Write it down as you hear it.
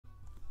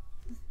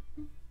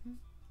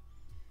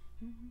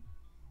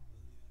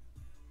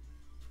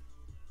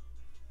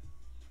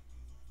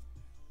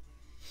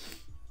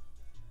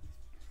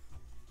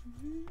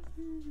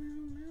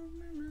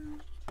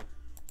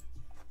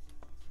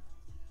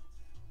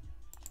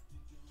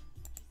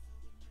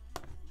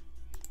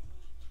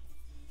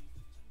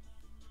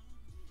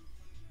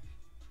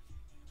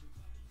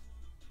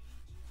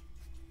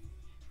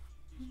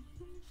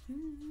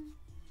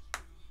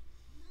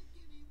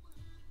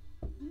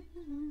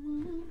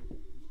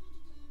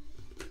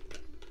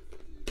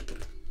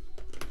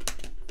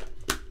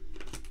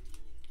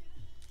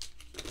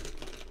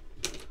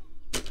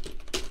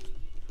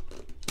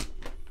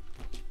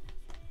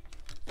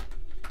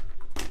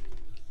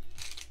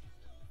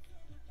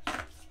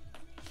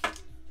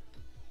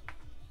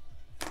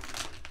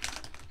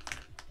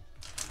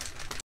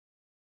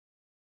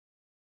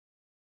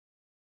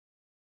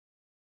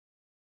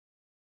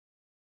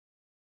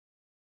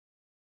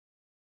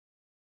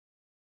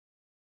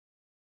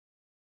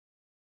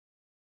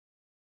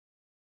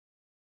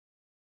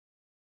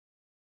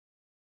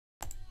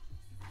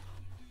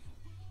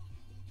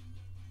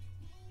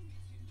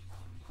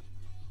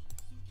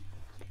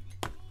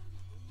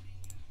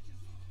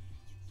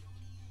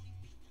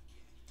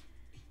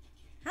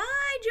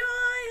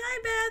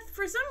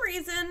For some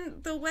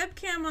reason, the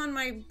webcam on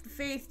my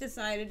face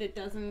decided it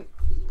doesn't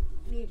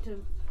need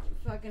to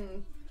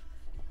fucking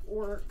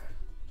work.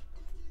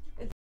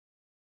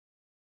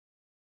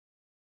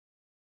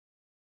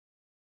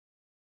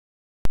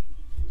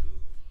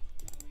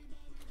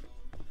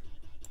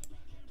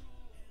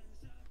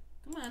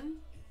 Come on.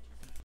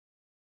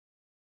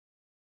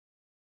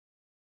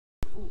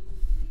 Ooh.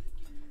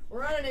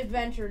 We're on an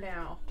adventure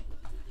now.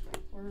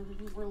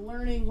 We're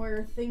learning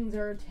where things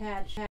are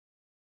attached.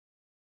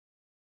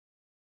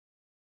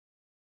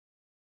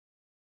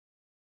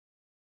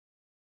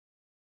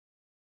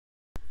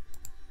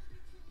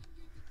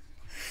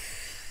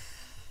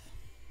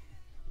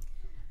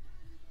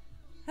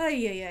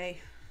 Ay, ay, ay.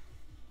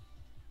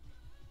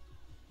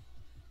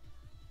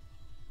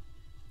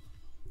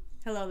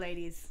 Hello,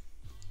 ladies.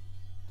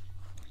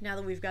 Now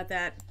that we've got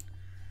that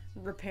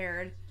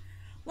repaired.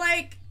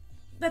 Like,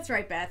 that's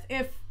right, Beth.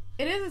 If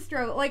it is a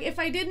struggle, like, if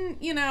I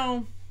didn't, you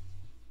know,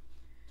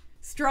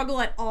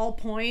 struggle at all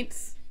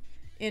points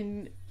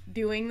in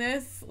doing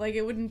this, like,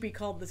 it wouldn't be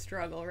called the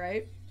struggle,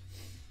 right?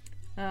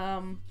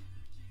 So,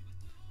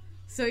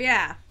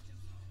 yeah.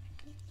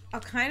 I'll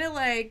kind of,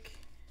 like...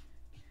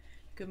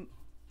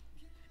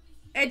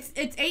 It's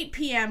 8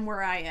 p.m.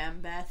 where I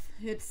am, Beth.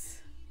 It's...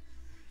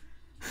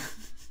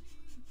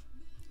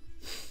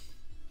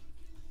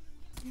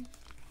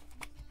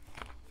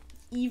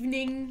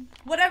 evening,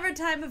 whatever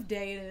time of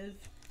day it is.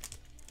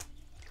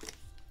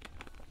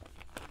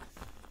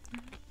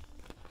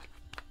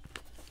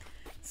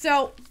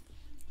 So,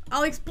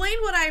 I'll explain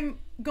what I'm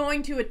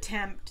going to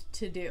attempt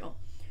to do.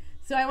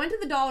 So I went to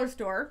the dollar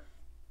store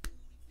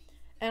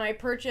and I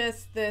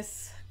purchased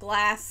this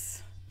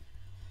glass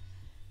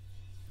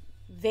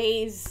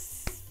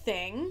vase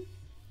thing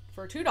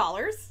for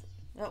 $2.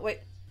 Oh,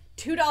 wait,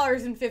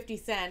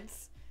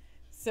 $2.50.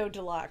 So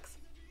deluxe.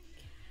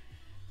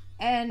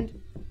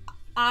 And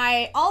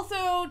I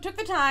also took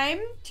the time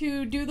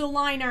to do the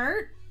line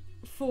art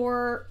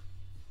for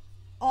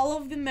all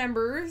of the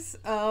members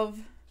of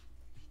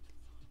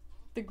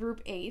the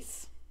group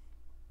Ace,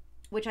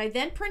 which I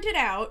then printed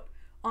out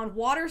on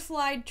water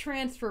slide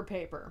transfer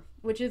paper,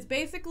 which is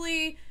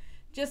basically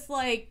just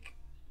like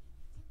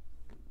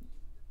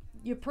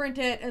you print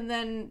it and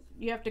then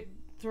you have to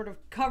sort of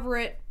cover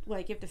it,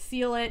 like you have to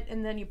seal it,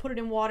 and then you put it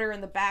in water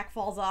and the back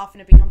falls off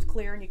and it becomes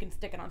clear and you can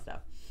stick it on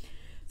stuff.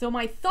 So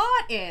my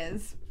thought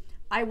is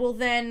I will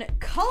then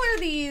color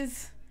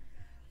these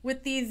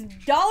with these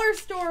dollar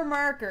store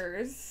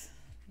markers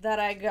that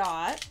I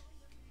got,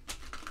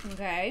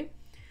 okay,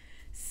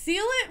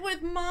 seal it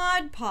with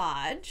Mod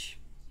Podge,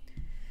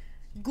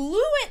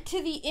 glue it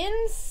to the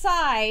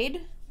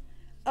inside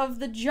of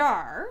the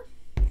jar,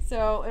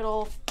 so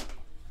it'll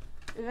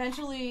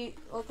eventually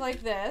look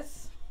like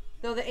this,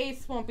 though the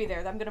Ace won't be there.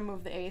 I'm going to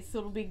move the Ace, so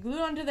it'll be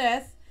glued onto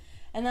this,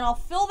 and then I'll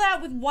fill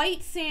that with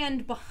white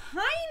sand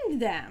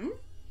behind them,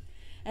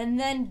 and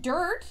then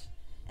dirt,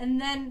 and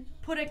then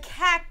put a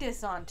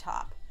cactus on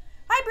top.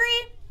 Hi,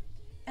 Bree!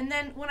 And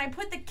then when I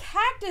put the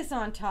cactus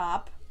on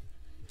top,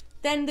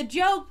 then the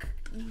joke,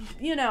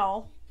 you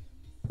know,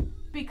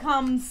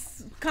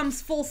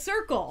 comes full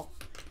circle,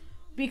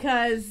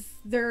 because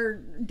their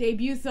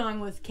debut song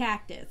was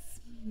Cactus.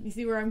 You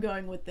see where I'm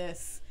going with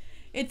this?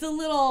 It's a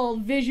little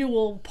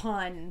visual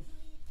pun.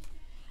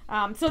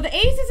 So the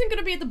Ace isn't going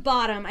to be at the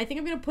bottom. I think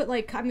I'm going to put,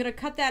 like, I'm going to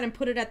cut that and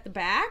put it at the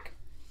back.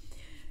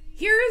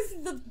 Here's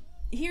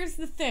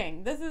the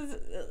thing. This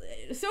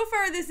is, so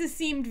far this has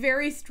seemed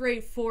very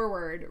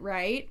straightforward,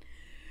 right?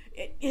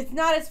 It's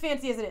not as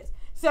fancy as it is.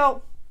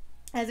 So,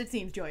 as it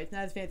seems, Joy, it's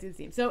not as fancy as it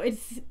seems. So it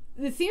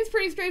seems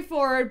pretty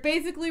straightforward.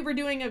 Basically, we're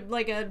doing a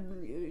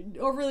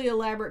overly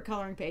elaborate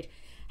coloring page.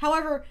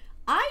 However,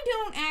 I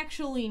don't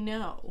actually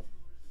know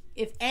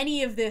if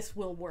any of this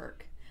will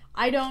work.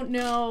 I don't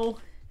know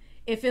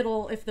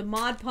if the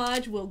Mod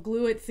Podge will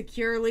glue it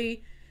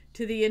securely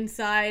to the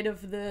inside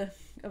of the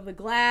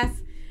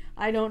glass.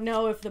 I don't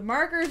know if the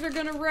markers are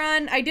gonna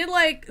run. I did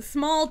like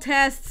small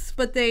tests,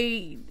 but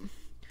they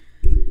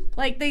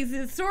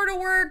sort of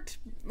worked.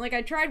 Like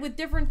I tried with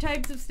different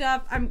types of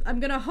stuff. I'm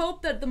gonna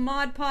hope that the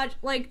Mod Podge,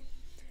 like,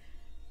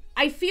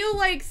 I feel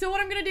like, so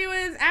what I'm gonna do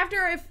is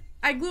after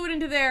I glue it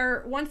into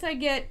there, once I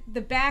get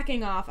the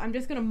backing off, I'm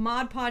just gonna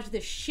Mod Podge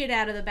the shit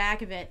out of the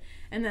back of it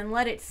and then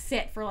let it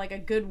sit for like a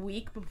good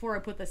week before I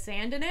put the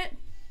sand in it.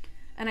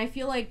 And I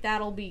feel like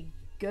that'll be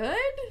good.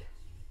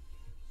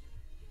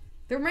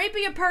 There might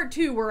be a part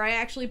 2 where I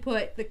actually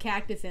put the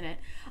cactus in it.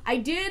 I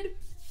did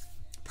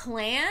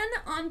plan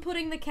on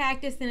putting the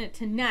cactus in it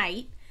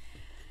tonight.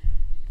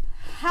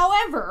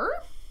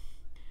 However,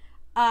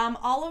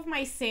 all of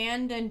my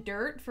sand and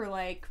dirt for,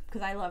 like,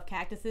 because I love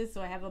cactuses,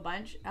 so I have a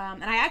bunch.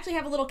 And I actually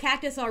have a little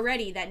cactus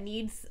already that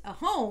needs a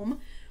home,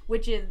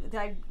 which is,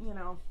 they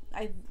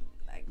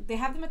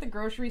have them at the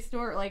grocery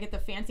store, like at the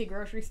fancy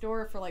grocery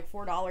store for like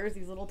 $4,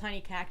 these little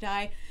tiny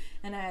cacti.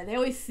 And they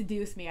always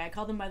seduce me. I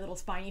call them my little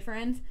spiny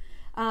friends.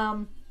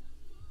 So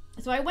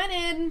I went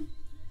in,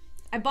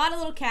 I bought a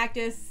little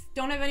cactus,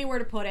 don't have anywhere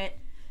to put it.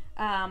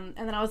 And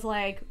then I was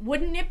like,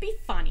 wouldn't it be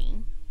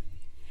funny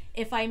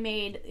if I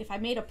made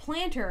a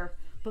planter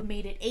but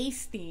made it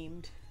Ace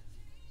themed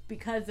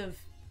because of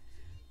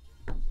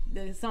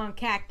the song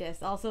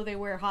Cactus. Also, they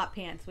wear hot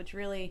pants, which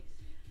really,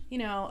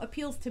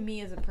 appeals to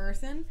me as a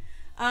person.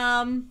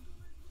 But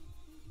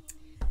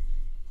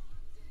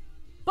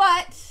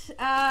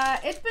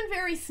it's been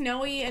very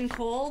snowy and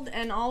cold,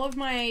 and all of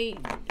my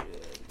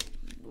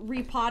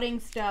repotting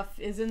stuff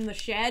is in the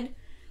shed,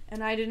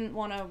 and I didn't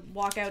want to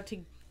walk out to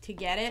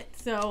get it,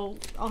 so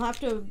I'll have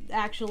to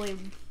actually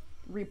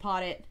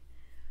repot it,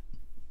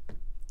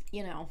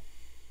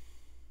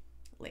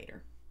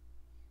 later.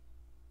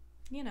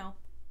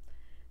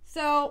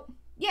 So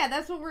yeah,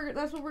 that's what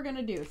we're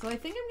gonna do. So I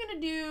think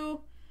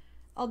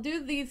I'll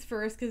do these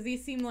first because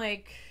these seem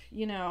like,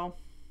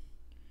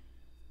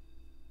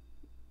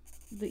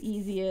 the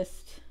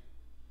easiest.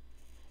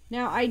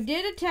 Now, I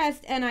did a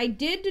test and I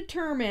did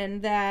determine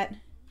that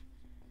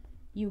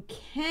you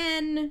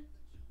can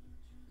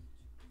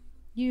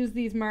use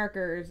these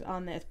markers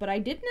on this, but I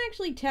didn't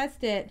actually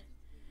test it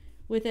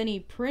with any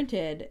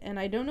printed, and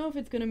I don't know if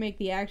it's going to make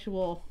the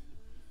actual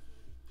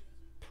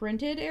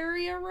printed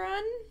area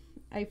run.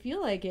 I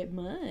feel like it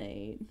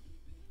might.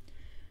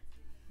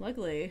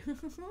 Luckily. So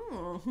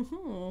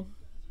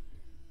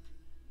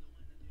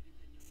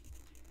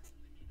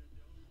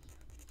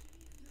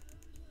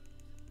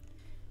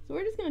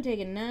we're just going to take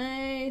it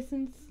nice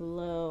and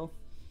slow.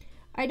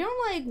 I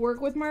don't work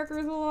with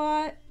markers a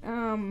lot,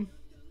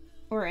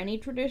 or any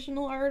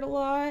traditional art a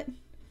lot,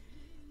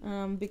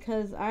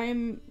 because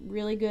I'm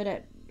really good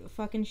at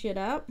fucking shit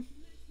up.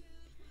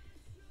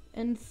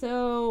 And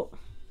so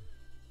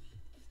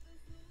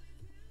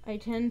I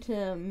tend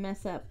to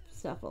mess up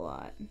stuff a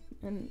lot.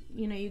 And,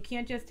 you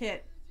can't just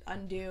hit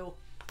undo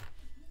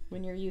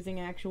when you're using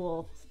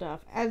actual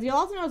stuff. As you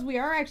also know, we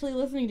are actually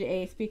listening to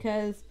Ace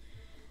because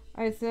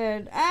I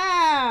said,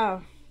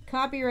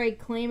 copyright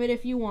claim it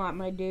if you want,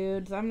 my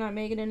dudes. I'm not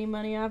making any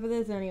money off of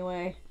this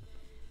anyway.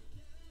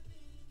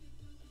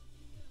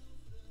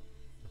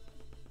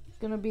 It's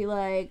gonna be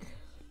like,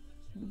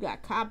 you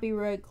got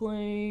copyright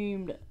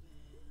claimed.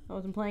 I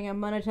wasn't planning on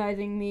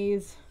monetizing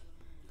these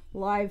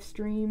live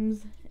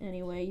streams.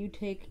 Anyway, you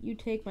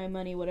take my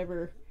money,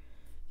 whatever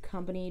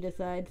company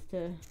decides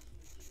to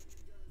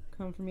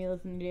come for me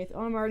listening to this.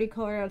 Oh, I'm already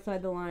colored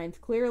outside the lines.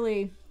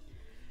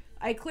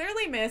 I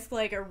clearly missed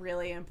a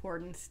really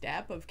important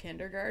step of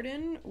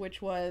kindergarten,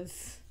 which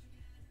was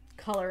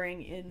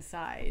coloring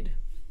inside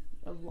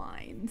of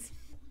lines.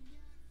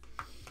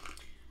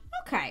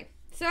 Okay,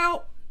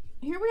 so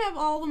here we have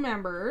all the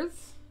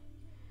members.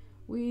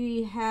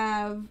 We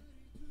have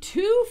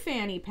 2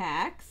 fanny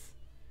packs,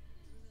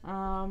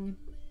 1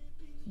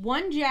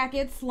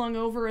 jacket slung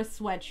over a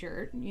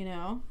sweatshirt,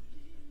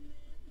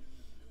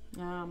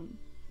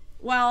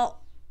 well,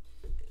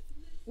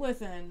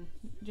 listen,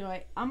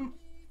 Joy, I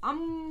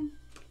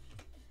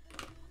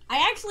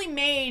actually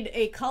made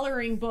a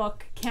coloring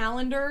book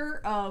calendar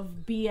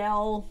of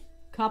BL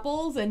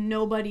couples and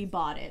nobody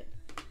bought it.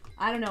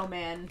 I don't know,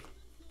 man.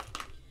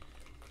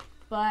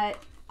 But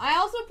I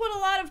also put a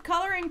lot of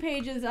coloring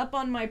pages up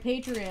on my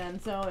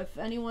Patreon, so if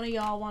any one of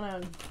y'all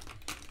want to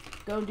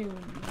go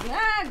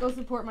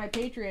support my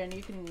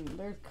Patreon,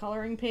 there's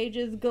coloring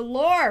pages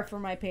galore for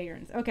my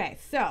patrons. Okay,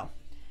 so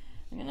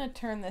I'm gonna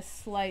turn this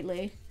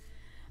slightly.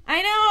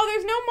 I know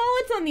there's no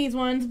mullets on these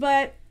ones,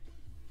 but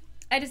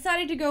I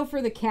decided to go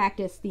for the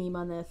cactus theme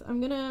on this.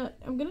 I'm gonna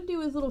do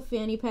his little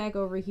fanny pack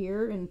over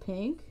here in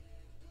pink.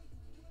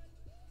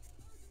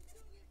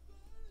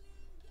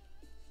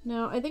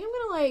 Now, I think I'm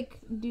gonna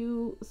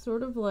do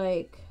sort of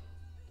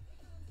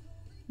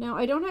now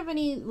I don't have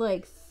any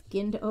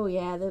skin oh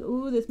yeah,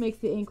 this makes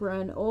the ink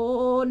run.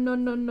 Oh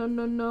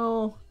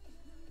no.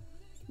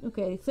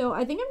 Okay, so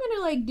I think I'm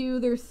gonna do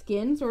their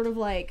skin sort of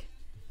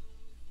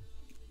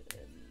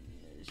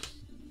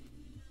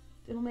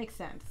it'll make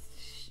sense.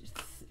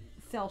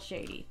 Cell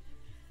shady.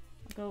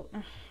 I'll go.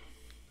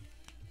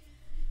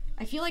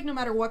 I feel like no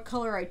matter what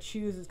color I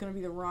choose, it's gonna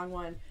be the wrong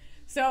one.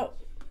 So,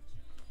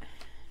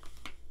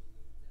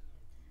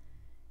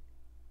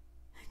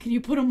 can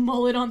you put a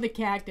mullet on the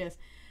cactus?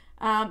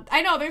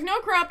 I know there's no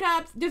crop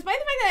tops. Despite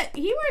the fact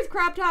that he wears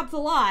crop tops a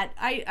lot,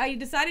 I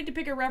decided to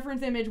pick a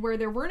reference image where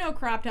there were no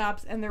crop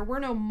tops and there were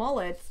no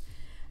mullets.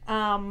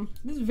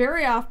 This is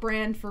very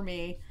off-brand for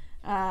me.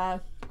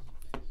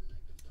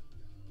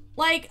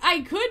 Like,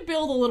 I could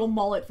build a little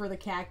mullet for the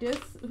cactus.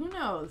 Who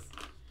knows?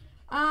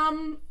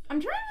 I'm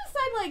trying to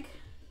decide, like,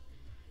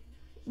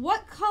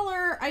 what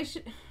color I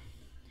should...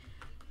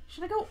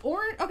 Should I go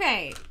orange?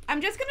 Okay,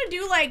 I'm just gonna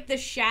do, like, the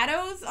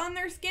shadows on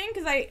their skin,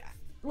 because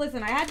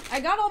listen, I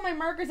got all my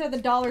markers at the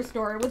dollar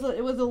store. It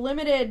was a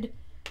limited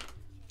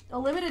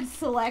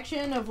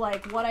selection of,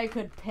 like, what I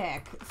could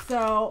pick.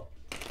 So,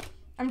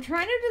 I'm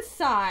trying to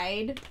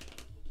decide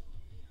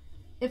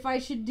if I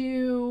should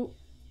do...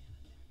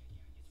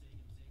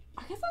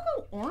 I guess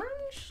I'll go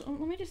orange.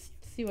 Let me just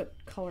see what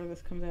color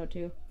this comes out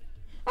to.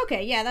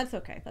 Okay, yeah, that's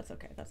okay. That's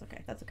okay. That's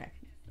okay. That's okay.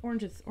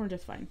 Orange is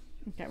fine.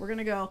 Okay, we're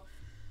gonna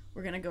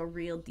go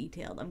real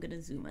detailed. I'm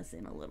gonna zoom us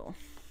in a little.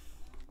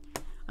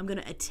 I'm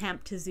gonna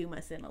attempt to zoom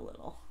us in a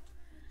little.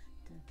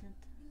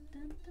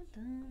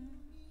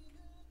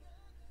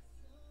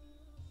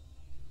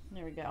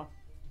 There we go.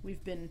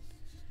 We've been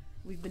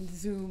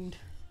zoomed.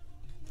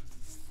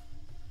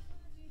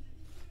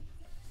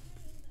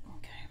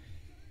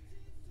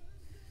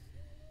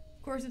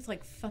 Of course, it's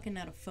like fucking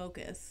out of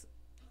focus.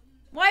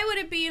 Why would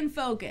it be in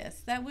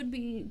focus? That would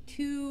be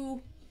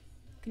too...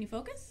 Can you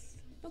focus?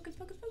 Focus,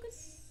 focus,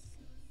 focus.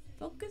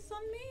 Focus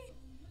on me?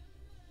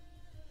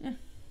 Eh.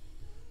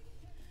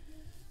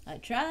 I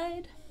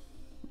tried.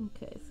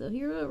 Okay, so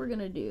here's what we're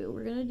gonna do.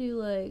 We're gonna do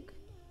like...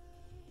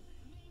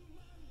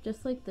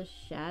 just like the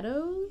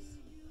shadows.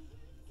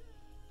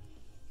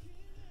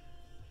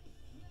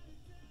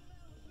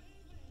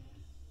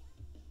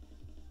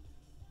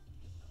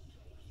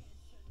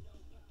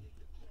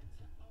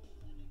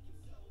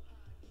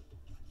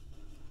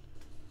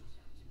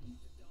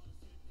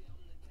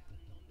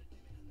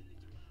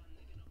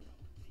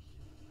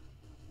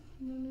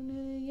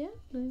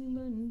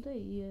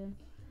 Yeah.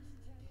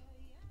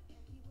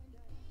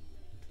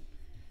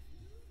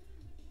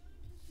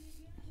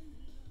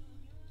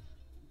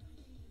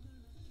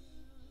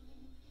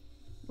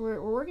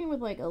 We're working with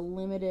like a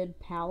limited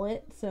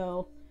palette,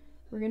 so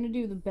we're gonna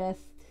do the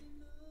best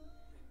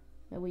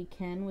that we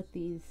can with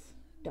these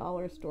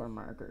dollar store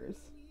markers.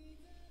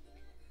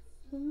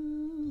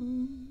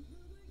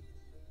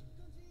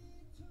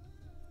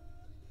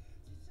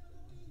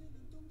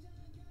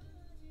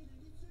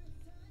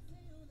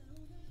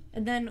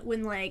 And then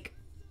when like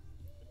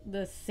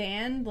the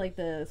sand, like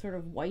the sort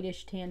of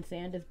whitish tan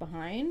sand is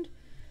behind,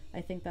 I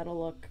think that'll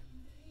look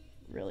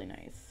really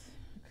nice.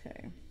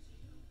 Okay.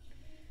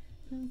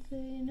 Don't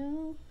say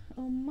no,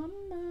 oh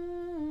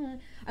mama.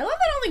 I love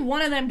that only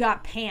one of them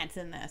got pants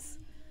in this.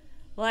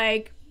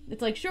 Like,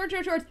 it's like shorts,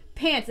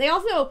 pants. They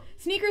also,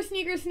 sneakers,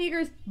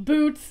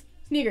 boots,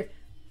 sneakers.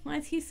 Why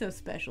is he so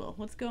special?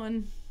 What's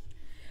going...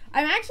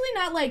 I'm actually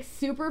not, like,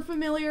 super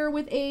familiar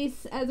with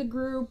Ace as a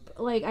group.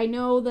 Like, I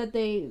know that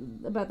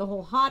about the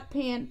whole hot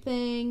pant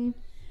thing.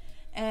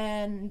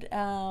 And,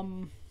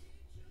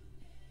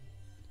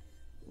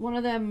 one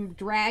of them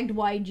dragged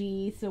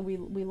YG, so we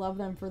love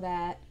them for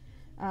that.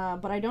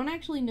 But I don't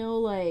actually know,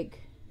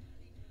 like...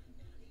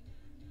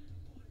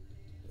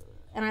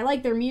 And I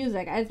like their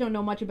music. I just don't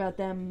know much about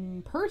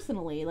them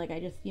personally. Like, I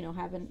just, you know,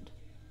 haven't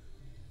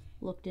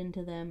looked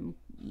into them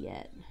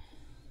yet.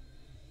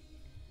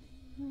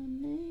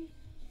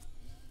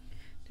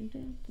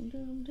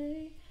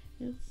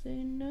 Just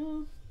say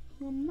no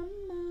on my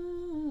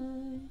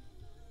mind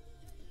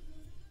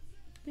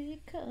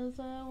because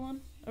I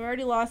want. I've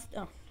already lost.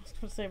 Oh, I was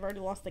supposed to say I've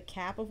already lost the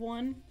cap of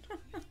one.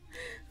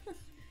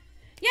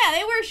 Yeah,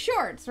 they wear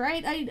shorts,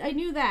 right? I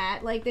knew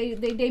that. Like they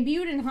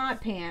debuted in hot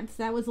pants.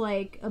 That was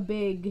like a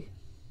big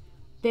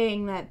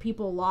thing that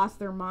people lost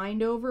their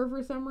mind over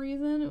for some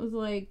reason. It was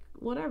like,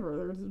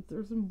 whatever.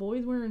 There's some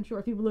boys wearing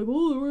shorts. People are like,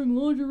 oh, they're wearing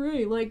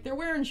lingerie. Like, they're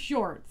wearing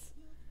shorts.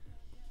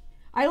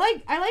 I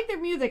like their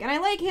music, and I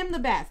like him the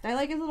best. I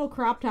like his little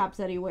crop tops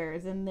that he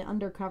wears in the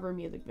undercover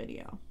music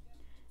video.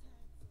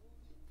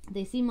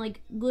 They seem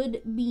like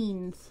good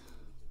beans.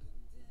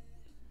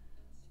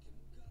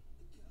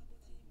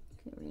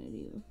 Okay, we're gonna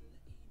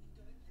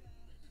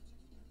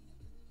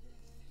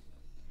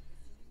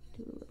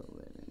do a little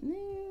bit in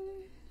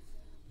there.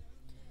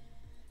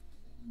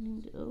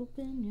 Need to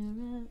open your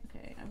eyes.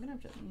 Okay, I'm gonna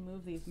have to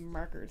move these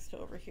markers to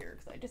over here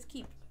because I just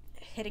keep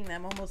hitting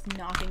them, almost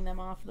knocking them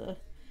off the...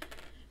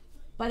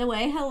 By the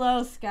way,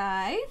 hello,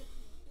 Sky.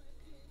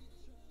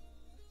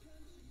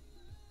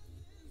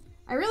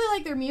 I really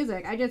like their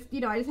music. I just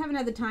haven't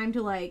had the time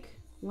to like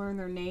learn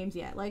their names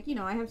yet. Like, you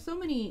know, I have so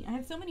many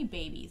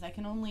babies. I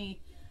can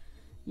only,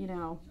 you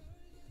know,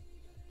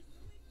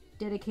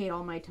 dedicate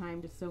all my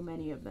time to so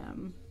many of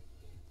them.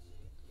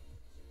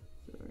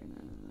 So we're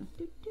gonna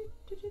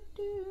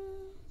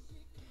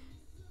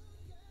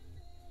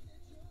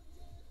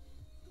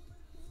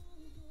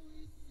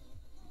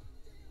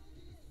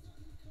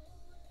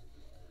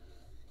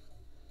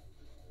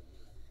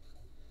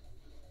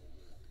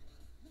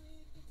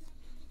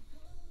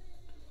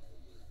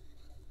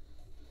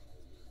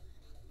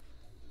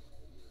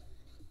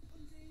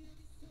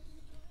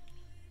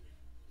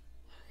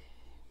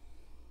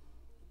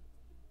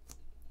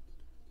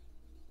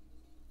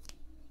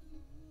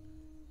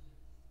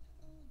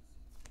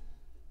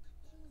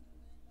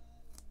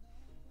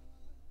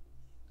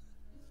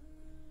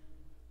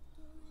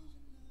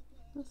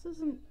This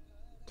isn't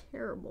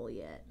terrible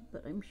yet,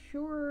 but I'm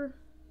sure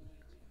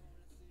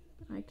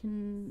I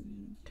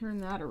can turn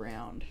that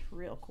around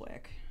real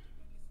quick.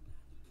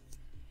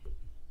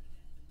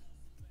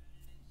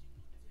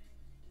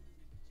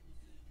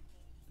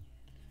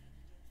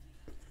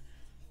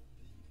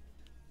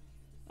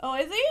 Oh,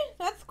 is he?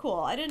 That's cool.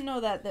 I didn't know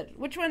that.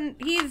 Which one?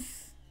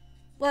 He's...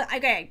 Well,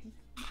 okay.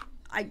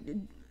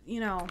 You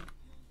know...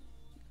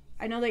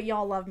 I know that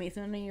y'all love me,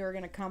 so none of you are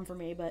going to come for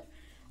me, but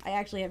I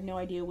actually have no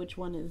idea which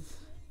one is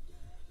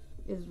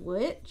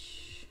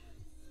which.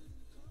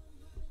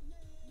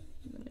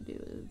 What I'm going to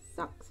do is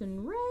socks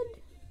in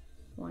red.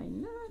 Why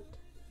not?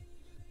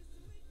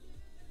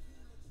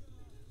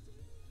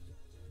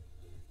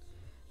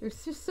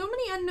 There's just so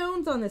many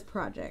unknowns on this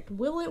project.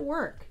 Will it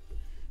work?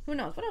 Who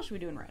knows? What else should we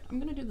do in red? I'm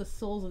going to do the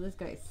soles of this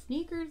guy's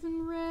sneakers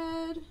in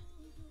red.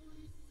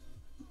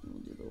 We'll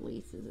do the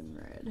laces in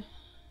red.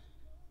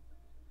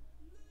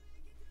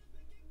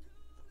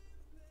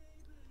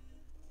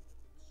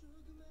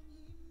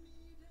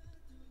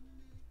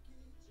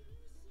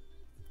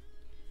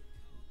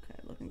 Okay,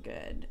 looking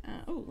good.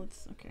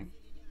 Let's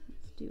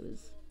do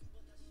his...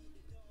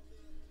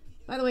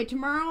 By the way,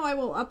 tomorrow I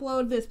will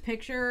upload this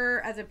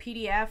picture as a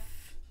PDF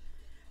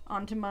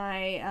onto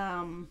my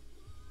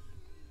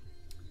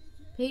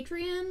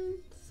Patreon,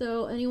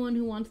 so anyone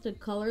who wants to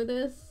color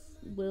this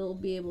will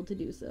be able to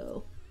do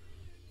so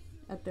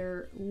at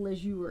their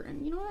leisure.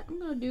 And you know what? I'm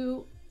gonna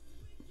do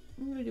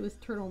his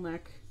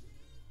turtleneck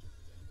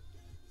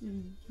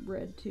in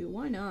red too.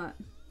 Why not?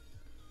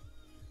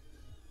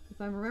 If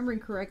I'm remembering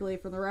correctly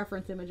from the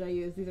reference image I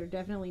used, these are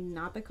definitely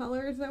not the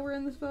colors that were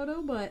in this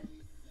photo, but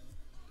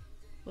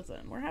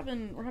listen, we're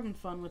having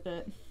fun with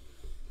it.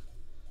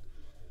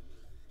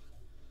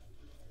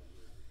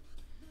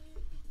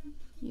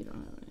 You don't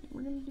have any.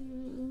 We're gonna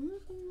do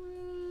this one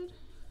red.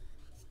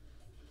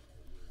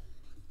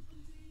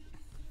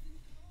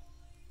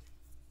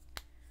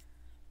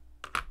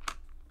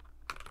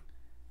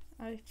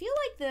 I feel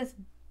like this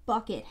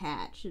bucket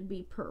hat should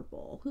be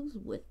purple. Who's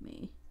with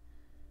me?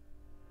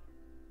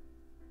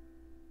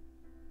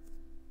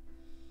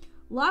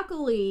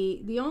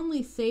 Luckily, the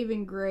only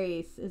saving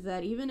grace is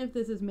that even if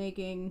this is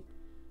making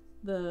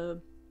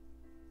the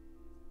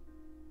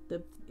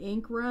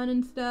ink run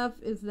and stuff,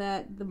 is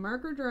that the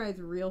marker dries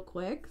real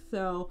quick,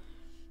 so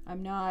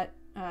I'm not,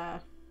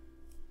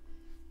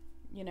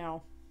 you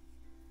know,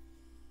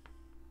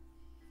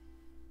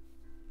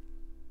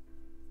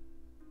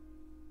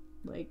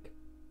 like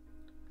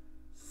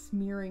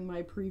smearing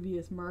my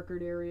previous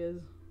markered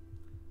areas.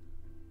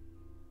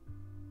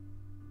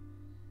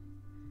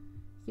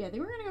 Yeah, I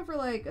think we're gonna go for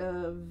like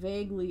a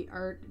vaguely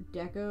Art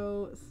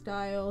Deco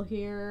style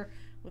here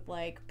with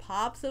like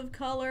pops of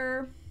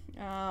color.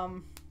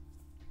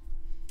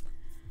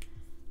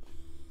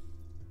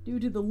 Due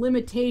to the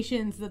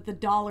limitations that the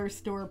dollar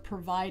store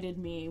provided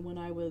me when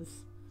I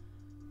was,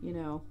 you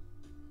know,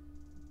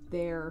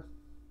 there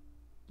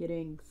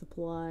getting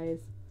supplies.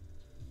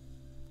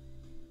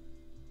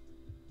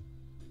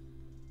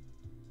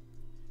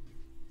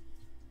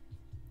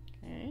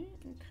 Okay,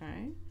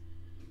 okay.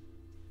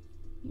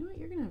 You know what?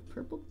 You're gonna have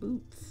purple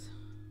boots.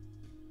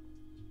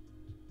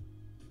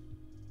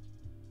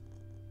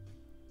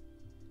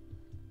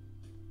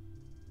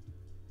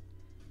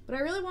 But I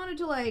really wanted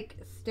to like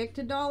stick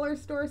to dollar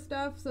store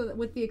stuff, so that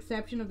with the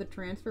exception of the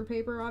transfer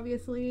paper,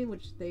 obviously,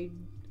 which they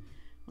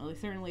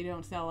certainly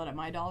don't sell it at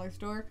my dollar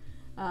store.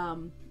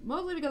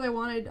 Mostly because I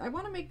want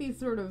to make these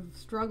sort of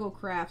struggle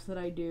crafts that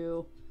I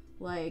do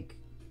like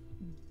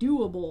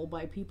doable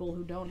by people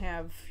who don't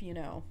have, you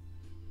know,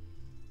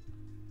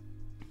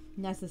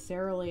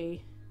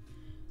 necessarily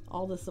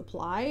all the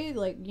supply,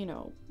 like, you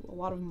know, a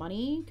lot of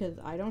money, because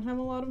I don't have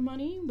a lot of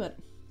money, but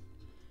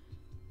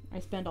I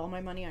spend all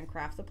my money on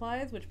craft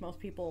supplies, which most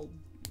people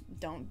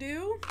don't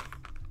do,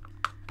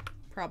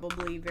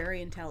 probably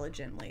very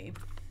intelligently.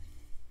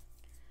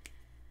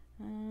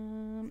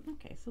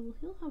 Okay, so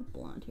he'll have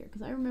blonde hair,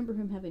 because I remember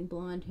him having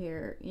blonde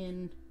hair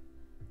in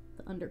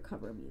the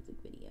Undercover music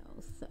video,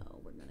 so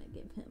we're gonna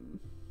give him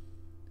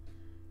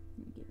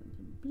some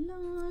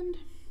blonde.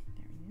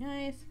 Very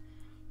nice.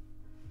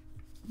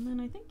 And then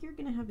I think you're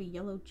gonna have a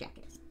yellow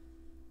jacket.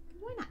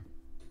 Why not?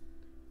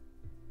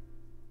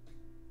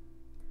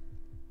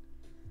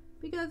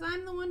 Because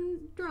I'm the one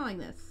drawing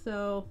this,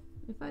 so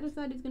if I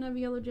decide he's gonna have a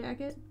yellow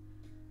jacket,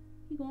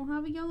 he's gonna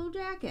have a yellow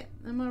jacket.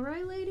 Am I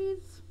right,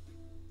 ladies?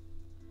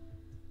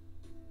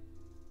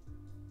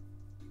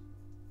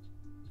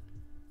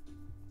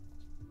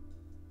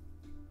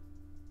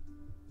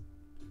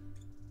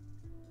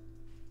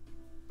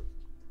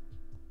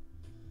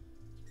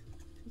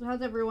 So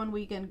how's everyone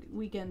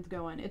weekends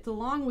going? It's a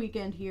long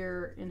weekend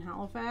here in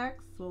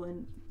Halifax, well,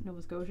 in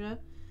Nova Scotia.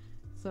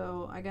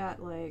 So I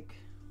got like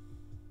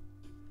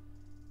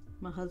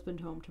my husband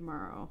home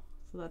tomorrow,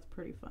 so that's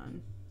pretty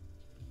fun.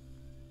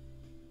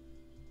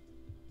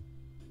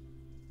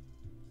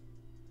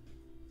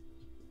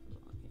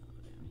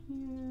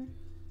 Down here.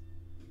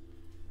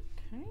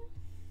 Okay.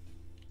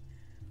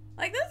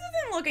 Like, this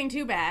isn't looking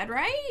too bad,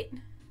 right?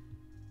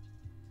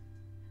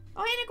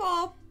 Oh, hey,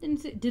 Nicole.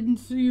 Didn't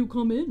see you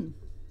come in.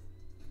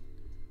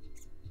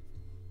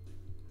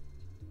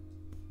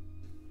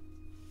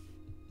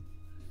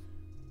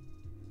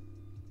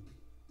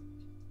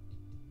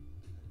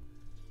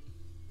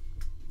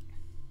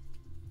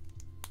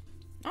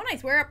 Oh,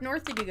 nice. Where up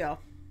north did you go?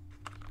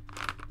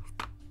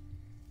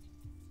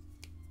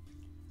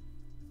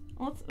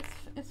 Well,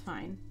 it's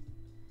fine.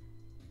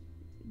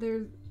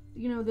 There's,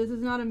 you know, this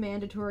is not a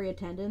mandatory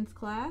attendance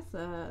class.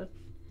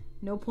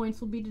 No points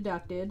will be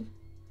deducted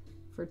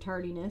for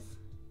tardiness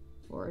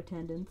or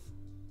attendance.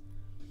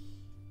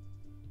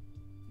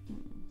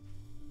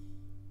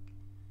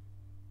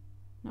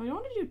 No, I don't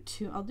want to do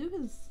too. I'll do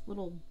his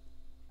little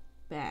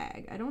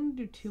bag. I don't want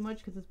to do too much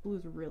because this blue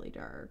is really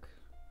dark.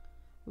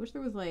 I wish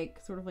there was like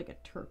sort of like a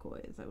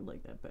turquoise. I would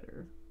like that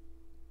better.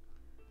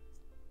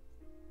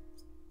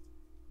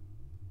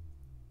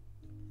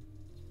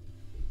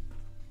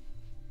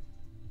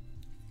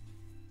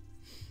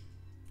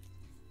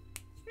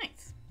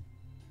 Nice.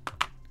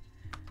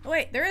 Oh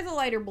wait, there is a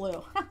lighter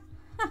blue. Ha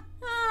ha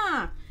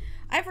ha!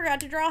 I forgot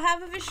to draw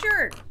half of his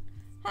shirt.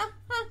 Ha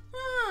ha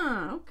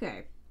ha!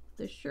 Okay.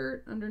 The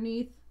shirt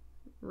underneath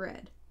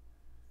red.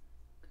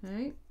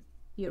 Okay.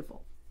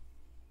 Beautiful.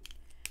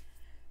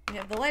 We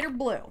have the lighter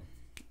blue.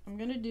 I'm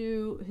gonna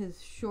do his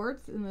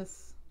shorts in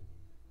this,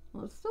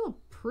 well, it's still a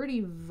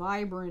pretty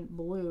vibrant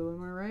blue,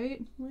 am I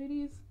right,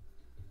 ladies?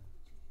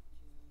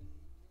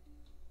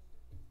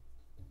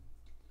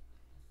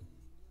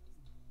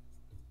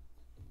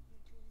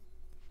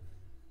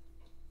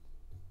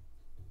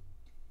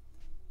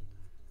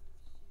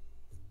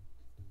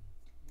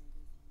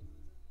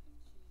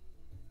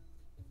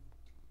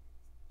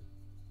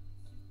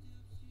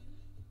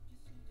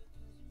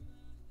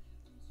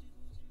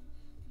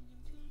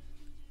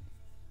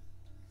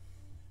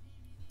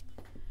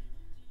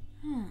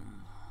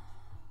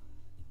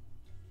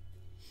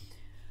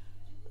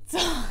 So,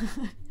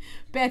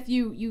 Beth,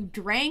 you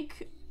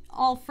drank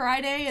all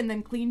Friday and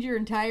then cleaned your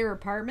entire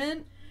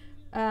apartment.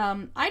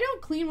 I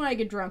don't clean when I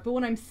get drunk, but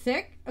when I'm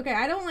sick, okay,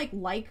 I don't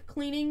like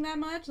cleaning that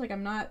much. Like,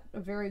 I'm not a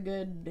very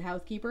good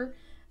housekeeper.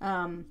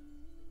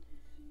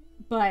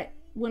 But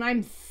when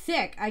I'm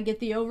sick, I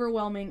get the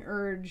overwhelming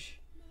urge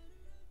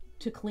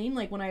to clean,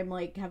 like when I'm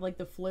like have like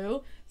the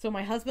flu. So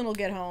my husband will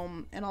get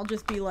home and I'll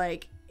just be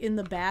like in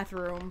the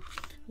bathroom,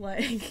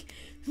 like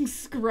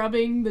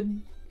scrubbing the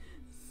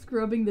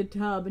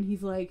tub, and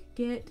he's like,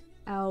 "Get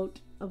out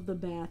of the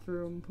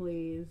bathroom,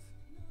 please."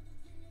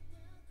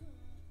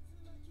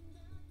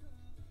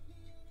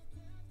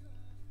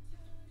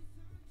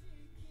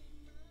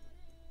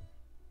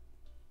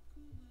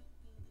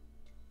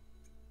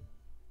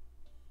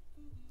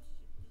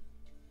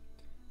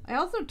 I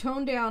also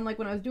toned down, like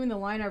when I was doing the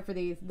line art for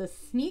these, the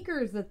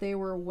sneakers that they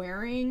were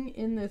wearing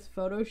in this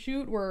photo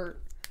shoot were,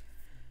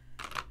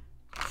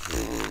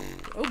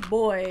 oh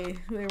boy,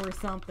 they were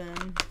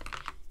something.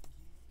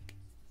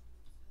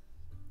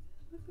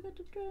 I forgot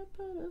to drop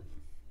out of.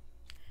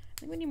 I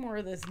think we need more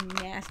of this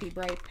nasty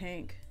bright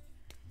pink.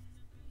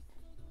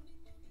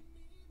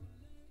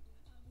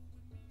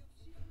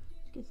 I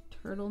guess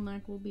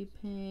turtleneck will be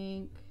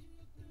pink.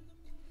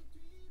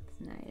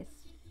 It's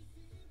nice.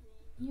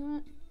 You know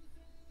what?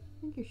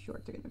 I think your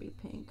shorts are going to be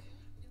pink.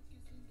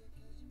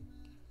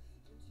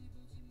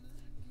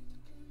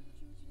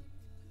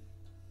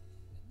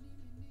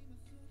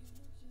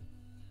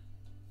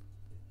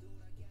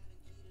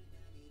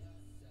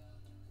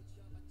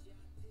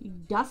 You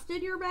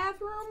dusted your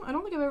bathroom? I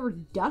don't think I've ever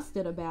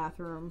dusted a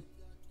bathroom.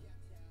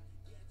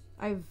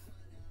 I've,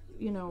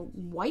 you know,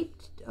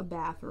 wiped a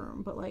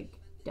bathroom, but like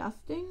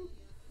dusting?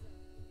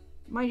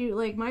 Mind you,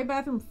 like my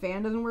bathroom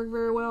fan doesn't work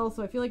very well,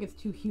 so I feel like it's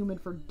too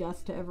humid for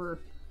dust to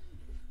ever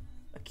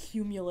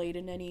accumulate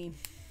in any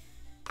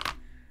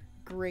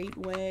great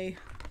way.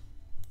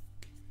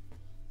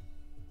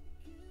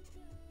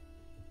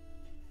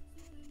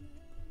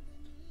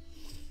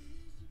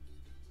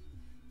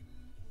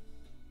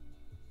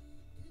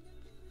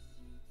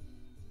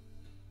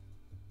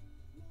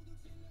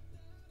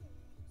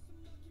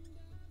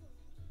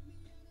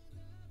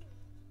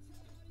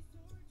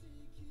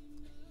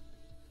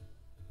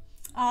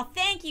 Oh,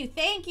 thank you,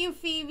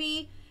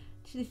 Phoebe.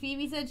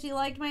 Phoebe said she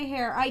liked my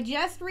hair. I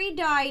just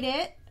re-dyed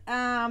it,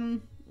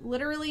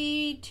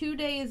 literally 2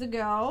 days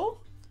ago,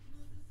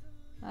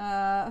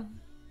 because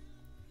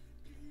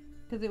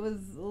it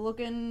was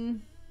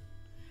looking,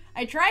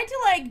 I tried to,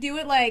 like, do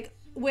it, like,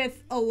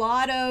 with a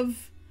lot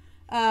of,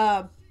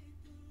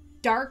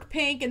 dark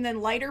pink and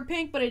then lighter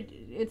pink, but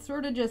it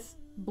sort of just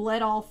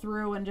bled all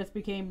through and just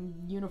became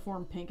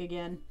uniform pink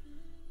again.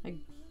 Like,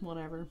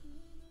 whatever.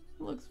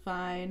 It looks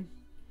fine.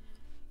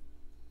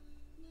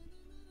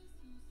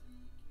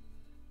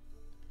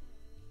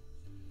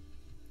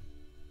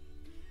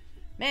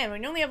 Man,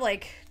 when you only have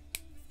like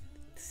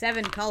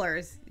 7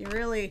 colors, you're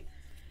really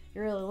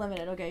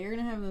limited. Okay, we're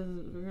gonna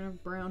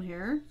have brown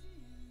hair.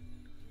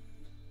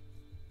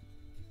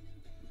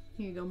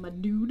 Here you go, my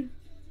dude.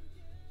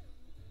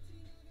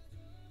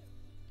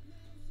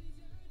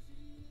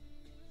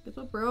 Guess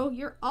what, bro?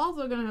 You're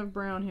also gonna have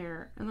brown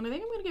hair. And then I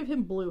think I'm gonna give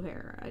him blue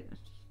hair.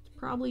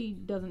 Probably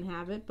doesn't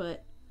have it,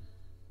 but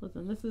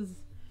listen,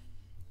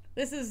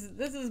 this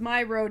is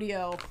my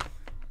rodeo.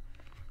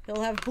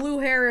 He'll have blue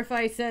hair if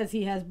I says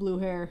he has blue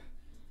hair.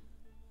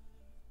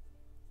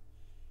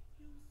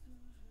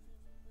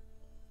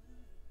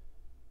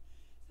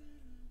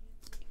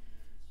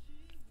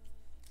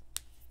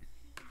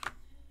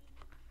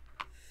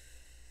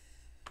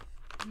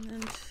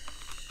 And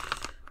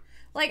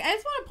like, I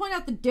just want to point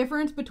out the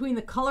difference between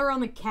the color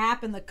on the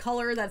cap and the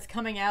color that's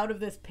coming out of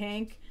this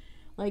pink.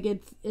 Like,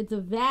 it's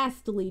a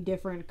vastly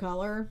different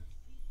color.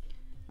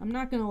 I'm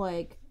not gonna,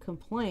 like,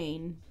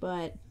 complain,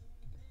 but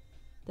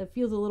that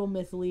feels a little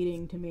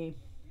misleading to me.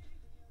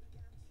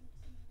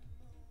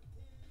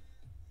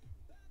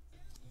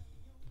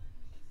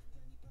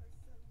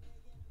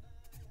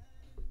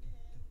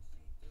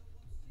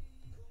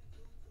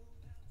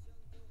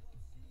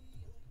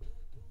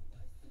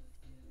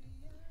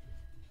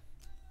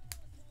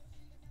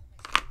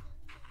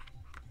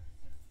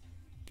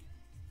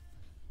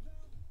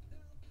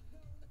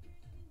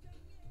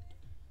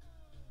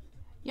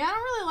 Yeah, I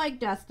don't really like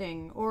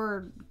dusting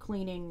or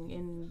cleaning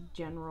in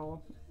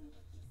general.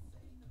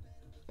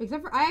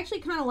 Except for, I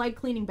actually kind of like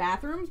cleaning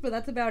bathrooms, but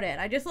that's about it.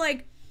 I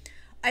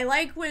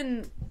like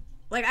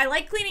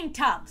cleaning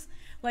tubs.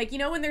 Like, you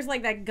know when there's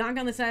like that gunk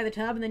on the side of the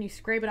tub and then you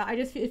scrape it out?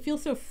 It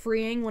feels so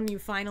freeing when you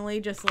finally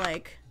just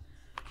like,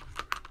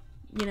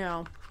 you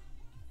know,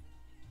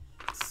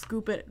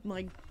 scoop it,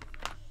 like,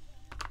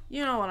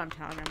 you know what I'm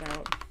talking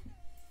about.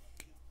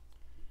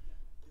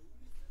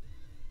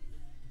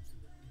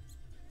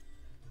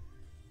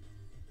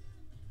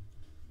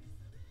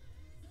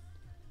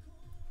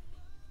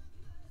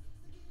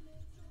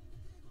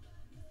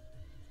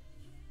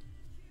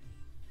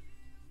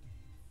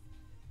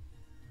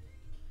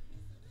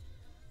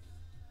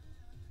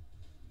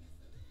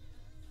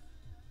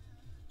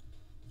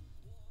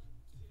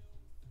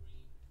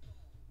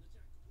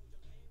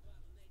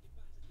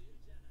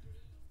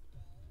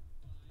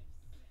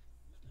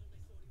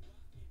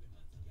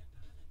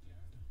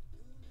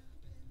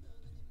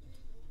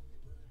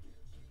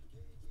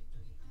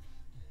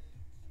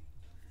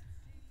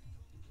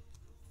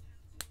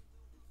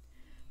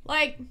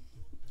 Like,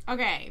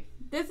 okay,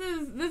 this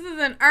is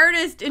an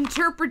artist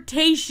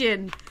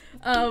interpretation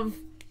of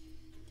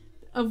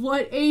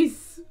what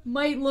Ace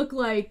might look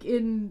like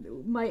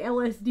in my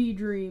LSD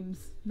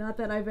dreams. Not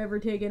that I've ever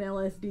taken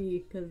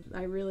LSD, because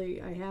I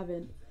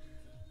haven't.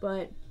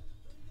 But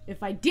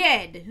if I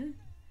did,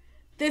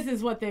 this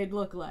is what they'd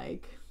look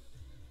like.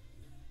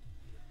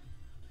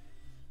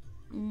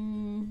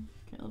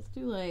 Okay, let's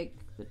do like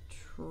the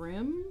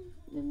trim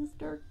in this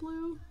dark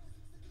blue.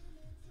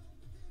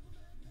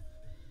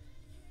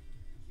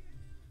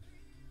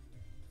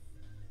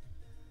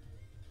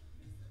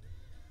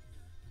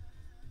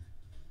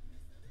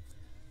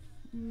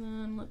 And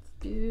then I'll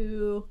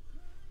do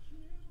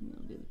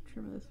the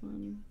trim of this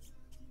one.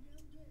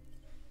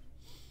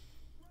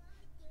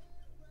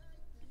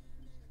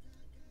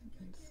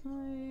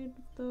 Inside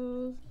with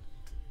those.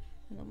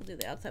 And then we'll do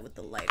the outside with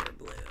the lighter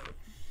blue.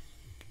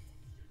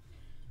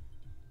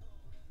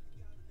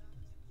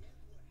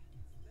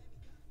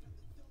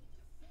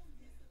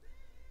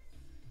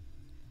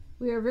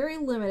 We are very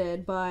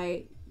limited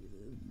by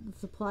the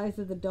supplies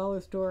that the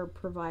dollar store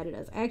provided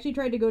us. I actually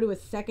tried to go to a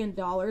second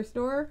dollar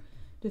store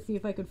to see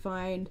if I could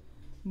find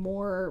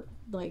more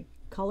like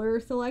color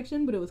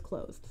selection, but it was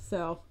closed.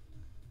 So,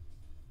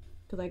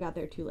 because I got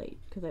there too late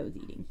because I was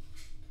eating.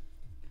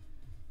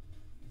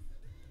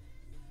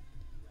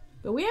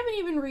 But we haven't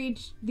even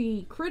reached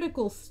the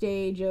critical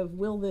stage of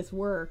will this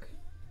work.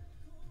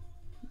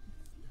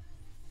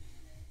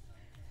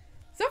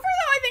 So far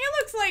though,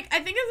 I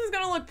think this is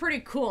gonna look pretty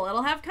cool.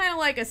 It'll have kind of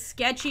like a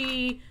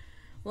sketchy,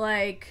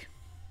 like,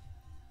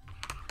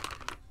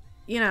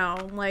 you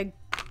know, like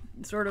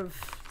sort of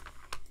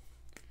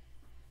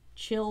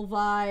chill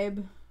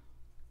vibe.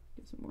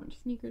 Get some orange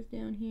sneakers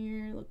down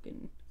here.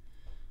 Looking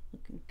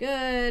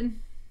good.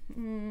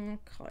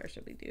 What color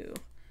should we do?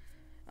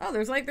 Oh,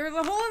 there's a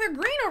whole other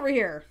green over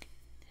here.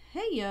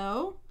 Hey,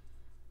 yo.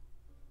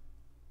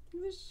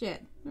 Look at this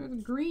shit. There's a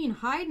green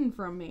hiding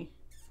from me.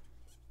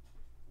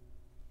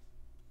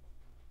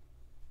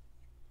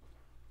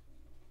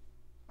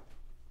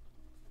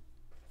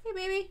 Hey,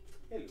 baby.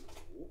 Hello.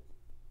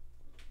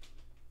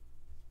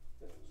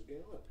 How's it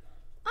going?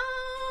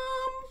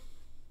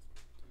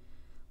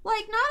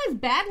 Like, not as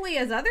badly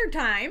as other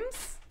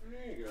times.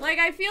 There you go. Like,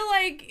 I feel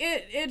like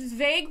it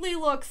vaguely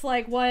looks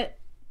like what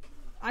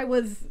I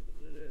was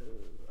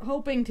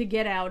hoping to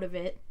get out of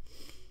it.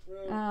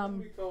 Well,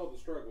 we call it the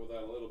struggle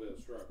without a little bit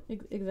of struggle.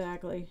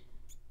 Exactly.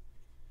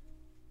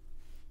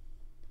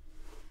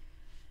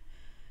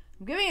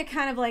 I'm giving it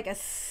kind of like a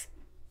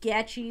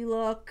sketchy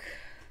look.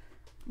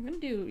 I'll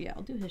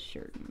do his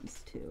shirt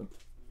ones too.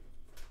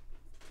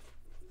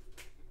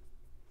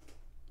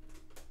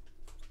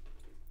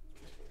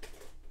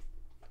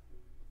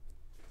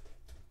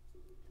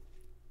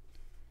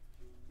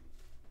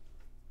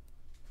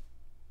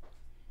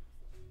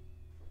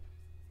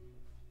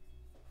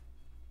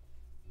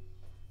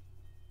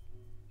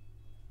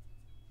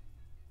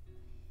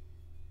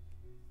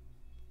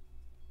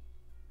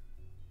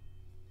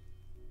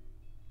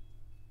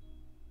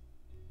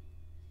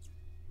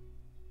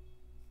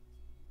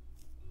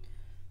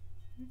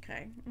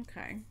 Okay,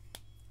 okay.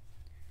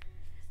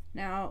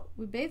 Now,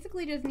 we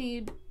basically just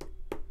need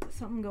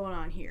something going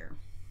on here.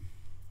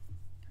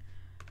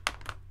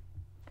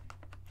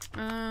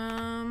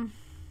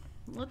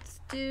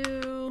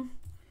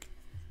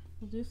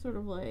 We'll do sort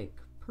of like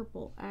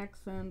purple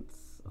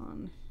accents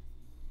on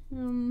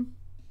him.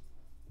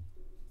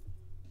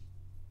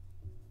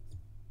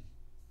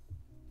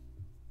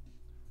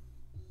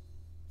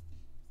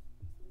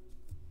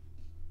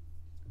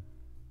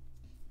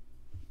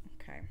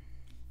 Okay.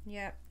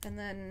 Yep, and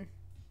then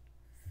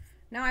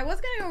now I was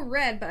gonna go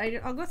red, but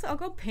I'll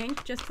go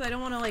pink just because I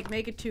don't want to like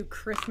make it too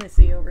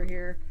Christmassy over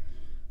here.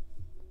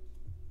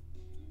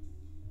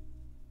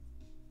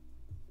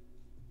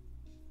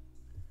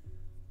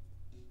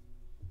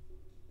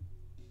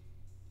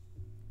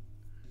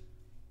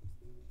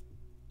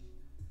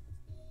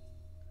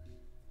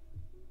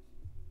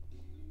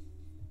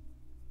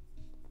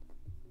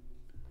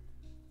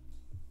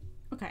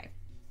 Okay,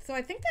 so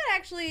I think that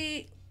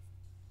actually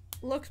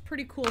looks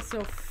pretty cool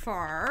so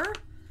far.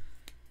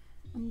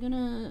 I'm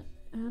gonna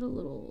add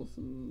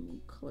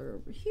some color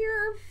over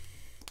here.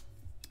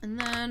 And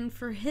then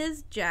for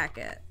his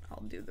jacket,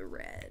 I'll do the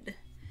red.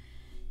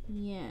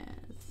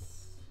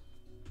 Yes.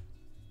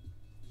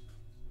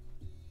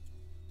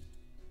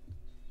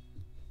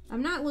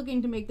 I'm not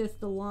looking to make this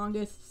the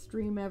longest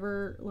stream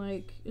ever.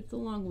 Like, it's a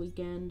long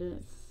weekend and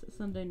it's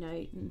Sunday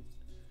night and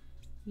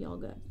y'all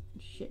got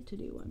shit to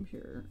do, I'm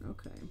sure.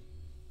 Okay.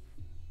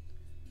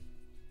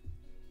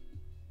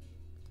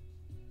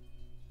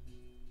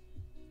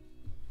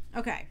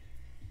 Okay.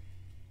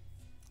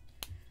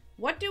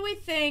 What do we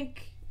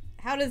think?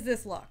 How does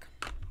this look?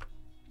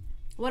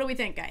 What do we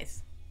think,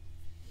 guys?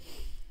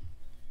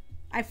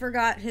 I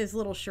forgot his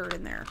little shirt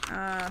in there.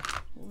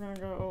 We're gonna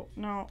go,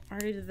 no, I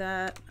already did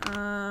that.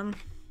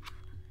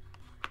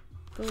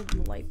 Go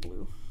light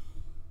blue.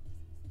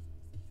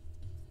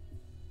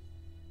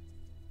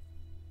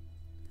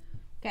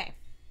 Okay.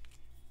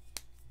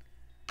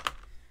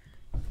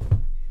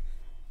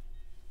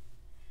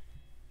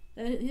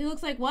 He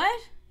looks like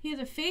what? He has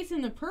a face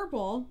in the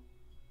purple.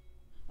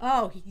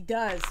 Oh, he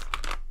does.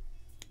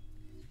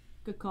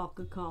 Good call,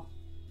 good call.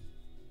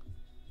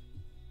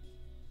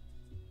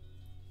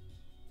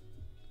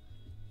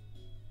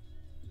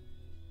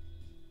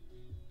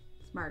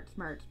 Smart,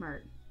 smart,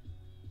 smart.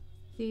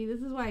 See, this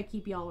is why I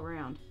keep y'all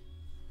around.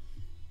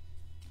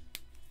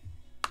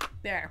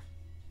 There.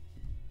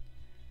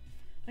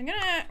 I'm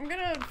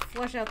gonna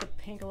flesh out the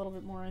pink a little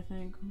bit more, I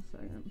think. 1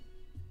 second.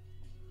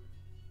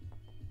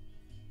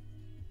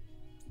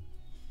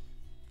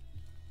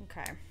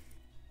 Okay.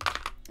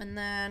 And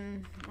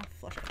then I'll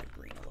flesh out the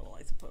green a little,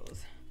 I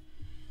suppose.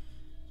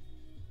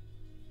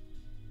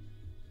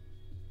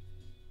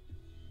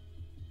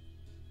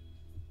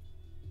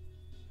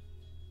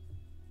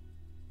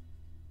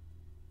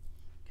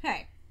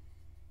 Okay.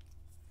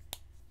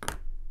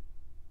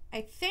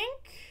 I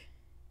think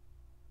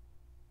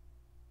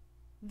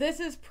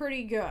this is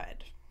pretty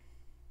good.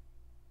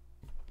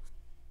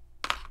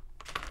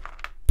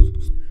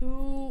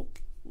 Who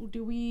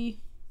do we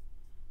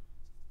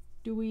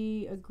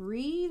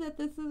agree that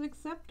this is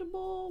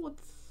acceptable? What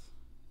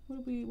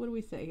do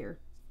we say here?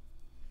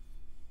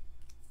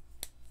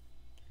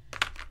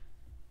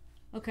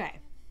 Okay.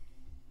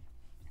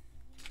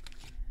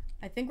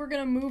 I think we're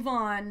gonna move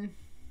on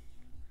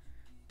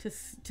to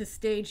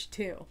stage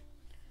 2.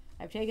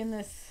 I've taken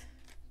this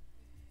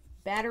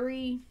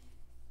battery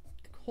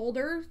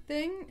holder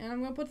thing and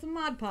I'm gonna put some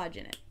Mod Podge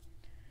in it.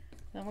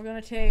 Then we're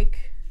gonna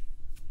take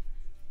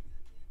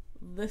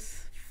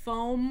this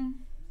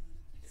foam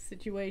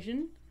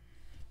situation.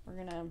 We're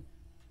gonna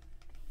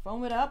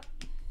foam it up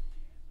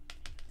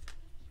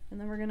and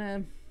then we're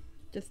gonna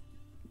just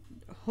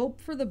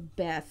hope for the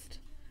best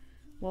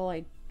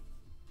while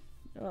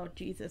oh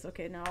Jesus,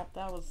 okay, no,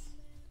 that was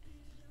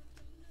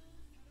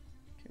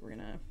okay. We're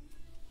gonna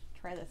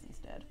try this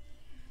instead.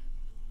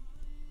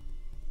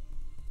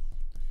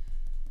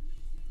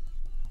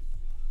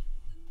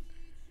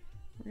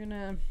 We're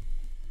gonna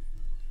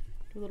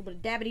do a little bit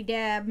of dabbity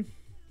dab.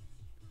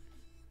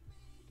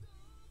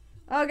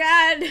 Oh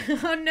God!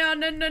 Oh no,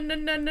 no, no, no,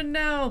 no, no,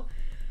 no.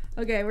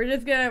 Okay, we're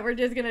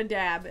just gonna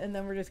dab and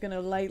then we're just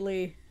gonna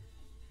lightly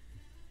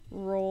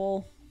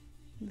roll.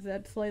 Is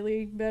that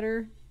slightly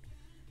better?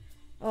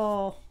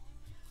 Oh.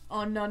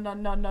 Oh no, no,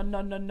 no, no,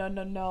 no, no, no,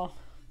 no, no.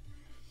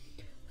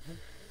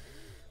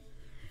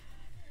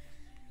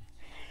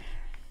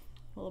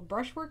 Will the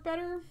brush work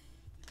better?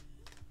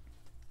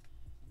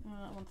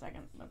 1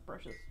 second. My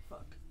brush is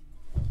fucked.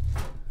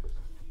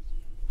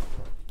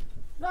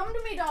 Come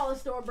to me, dollar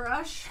store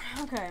brush.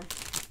 Okay.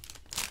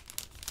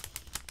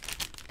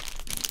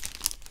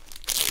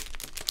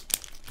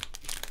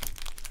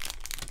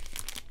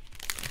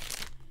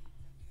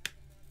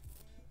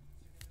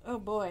 Oh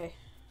boy.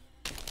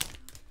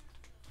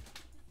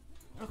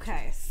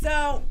 Okay,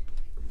 so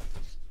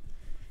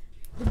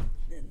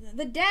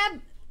the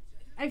dab,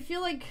 I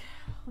feel like,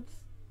 let's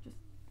just,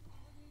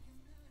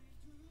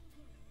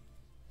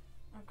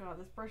 oh God,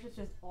 this brush is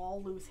just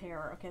all loose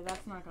hair. Okay,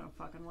 that's not gonna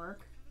fucking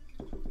work.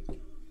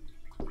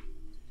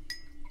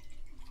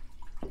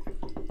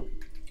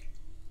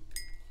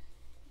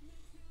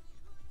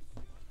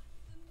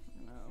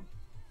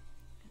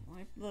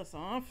 this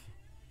off.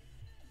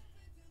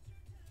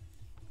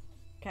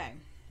 Okay.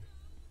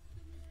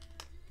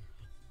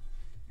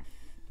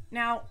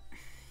 Now,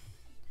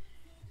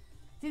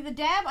 see, the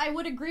dab, I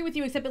would agree with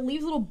you, except it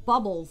leaves little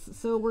bubbles.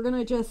 So we're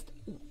gonna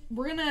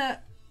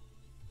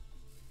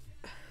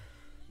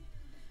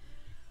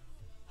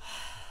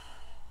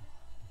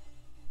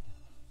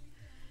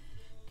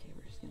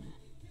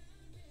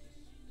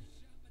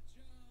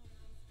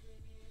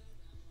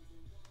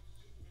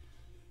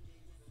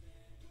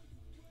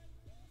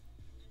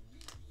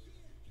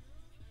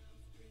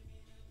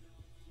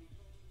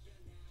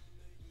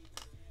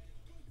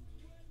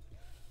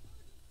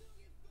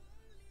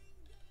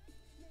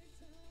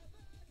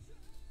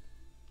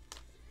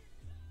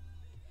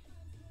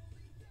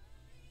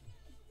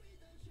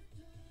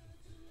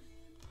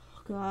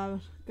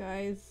God,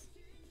 guys,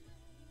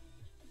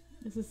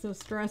 this is so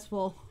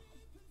stressful.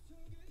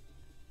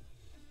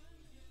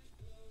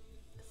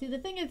 See, the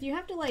thing is, you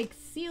have to like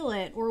seal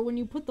it, or when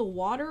you put the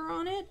water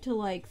on it to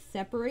like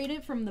separate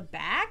it from the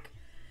back,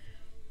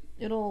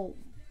 it'll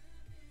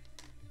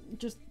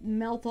just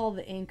melt all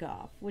the ink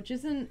off, which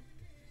isn't,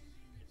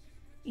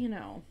 you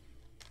know,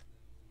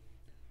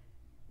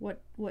 what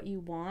you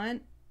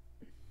want.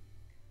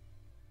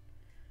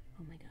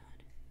 Oh my God.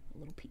 A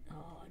little piece.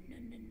 Oh, no,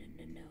 no, no,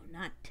 no, no.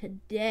 Not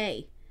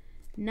today.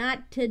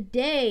 Not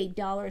today,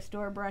 dollar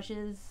store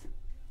brushes.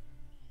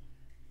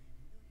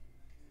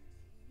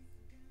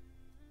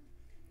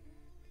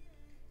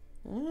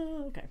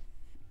 Oh, okay.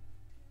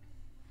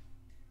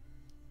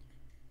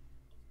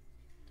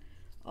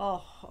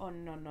 Oh, oh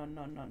no, no,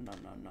 no, no, no, no,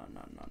 no, no, no, no,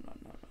 no,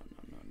 no,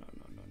 no, no,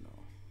 no, no, no.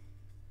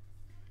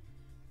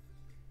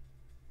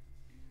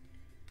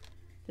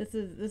 This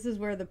is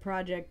where the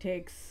project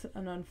takes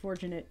an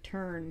unfortunate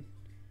turn.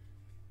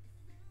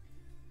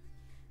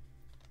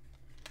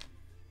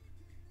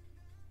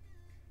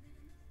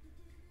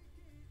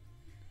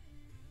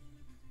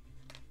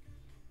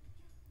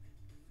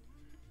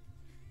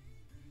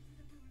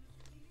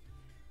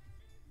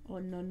 Oh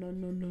no, no,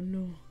 no, no,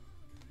 no.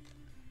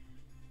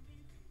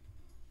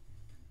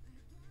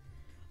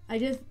 I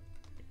just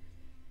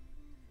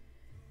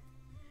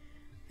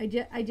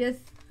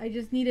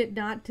need it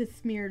not to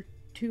smear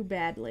too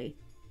badly.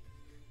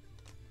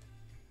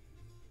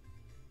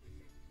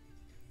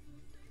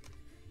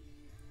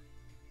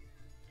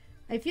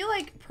 I feel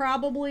like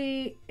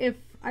probably if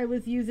I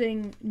was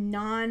using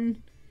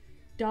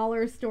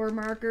non-dollar store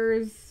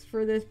markers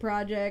for this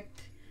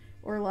project,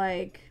 or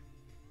like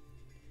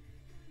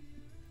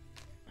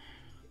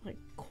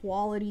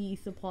quality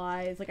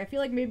supplies, like I feel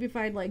like maybe if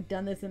I'd like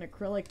done this in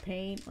acrylic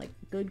paint, like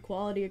good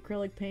quality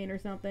acrylic paint or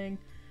something,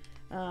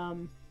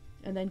 and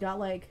then got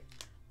like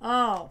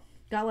a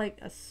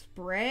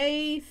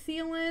spray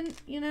sealant,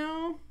 you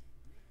know,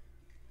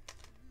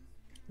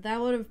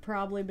 that would have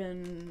probably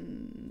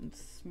been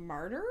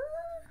smarter.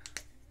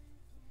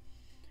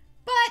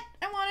 But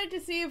I wanted to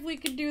see if we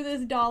could do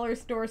this dollar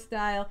store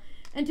style,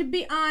 and to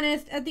be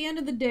honest, at the end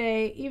of the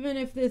day, even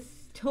if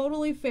this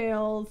totally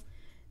fails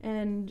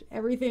and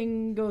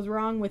everything goes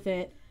wrong with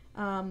it,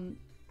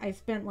 I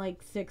spent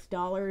like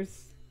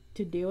 $6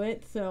 to do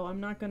it, so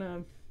I'm not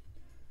gonna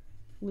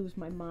lose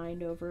my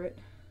mind over it.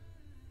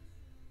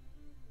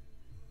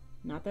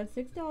 Not that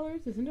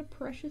 $6 isn't a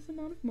precious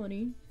amount of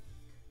money,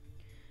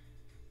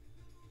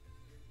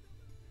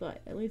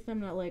 but at least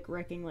I'm not like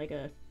wrecking like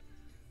a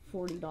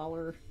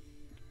 $40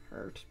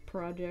 art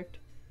project.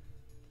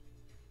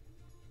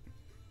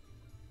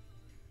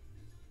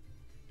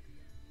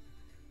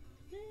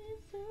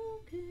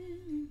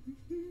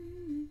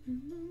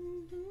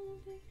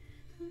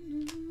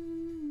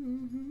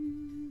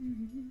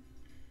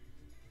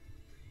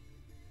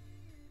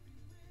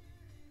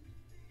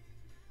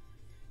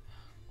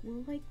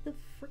 Well, like the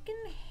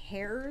freaking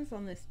hairs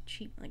on this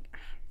cheap, like,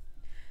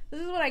 this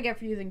is what I get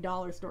for using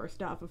dollar store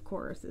stuff, of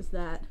course, is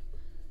that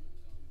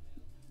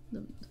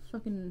the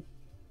fucking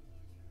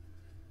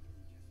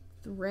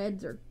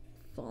threads are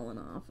falling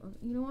off.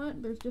 You know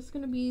what? There's just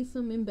gonna be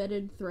some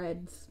embedded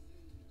threads.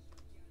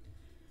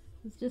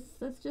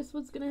 That's just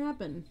what's gonna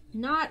happen.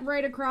 Not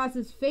right across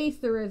his face,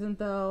 there isn't,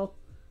 though.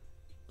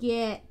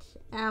 Get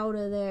out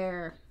of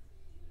there.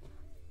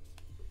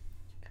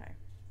 Okay.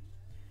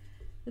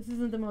 This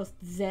isn't the most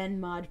zen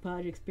Mod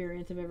Podge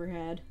experience I've ever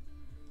had.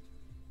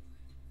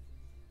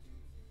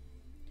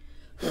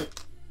 Keep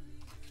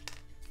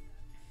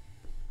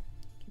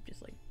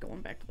just like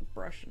going back to the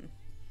brush and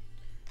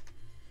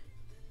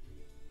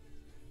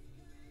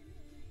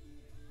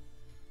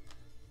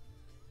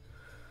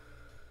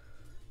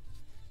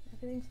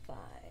everything's fine.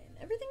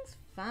 Everything's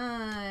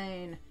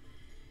fine.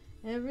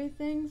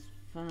 Everything's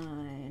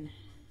fine.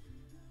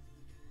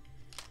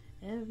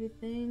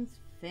 Everything's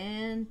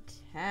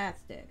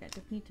fantastic. I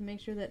just need to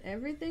make sure that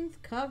everything's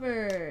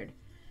covered.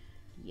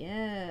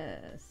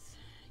 Yes.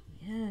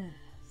 Yes.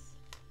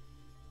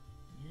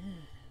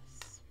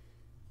 Yes.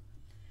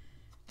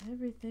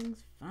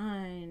 Everything's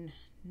fine.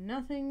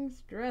 Nothing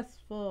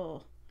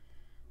stressful.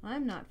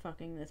 I'm not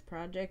fucking this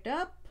project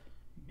up.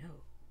 No.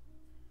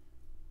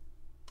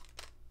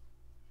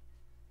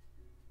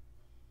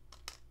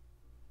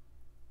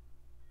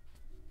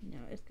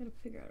 I just gotta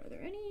figure out, are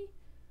there any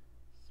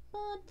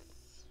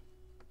spots?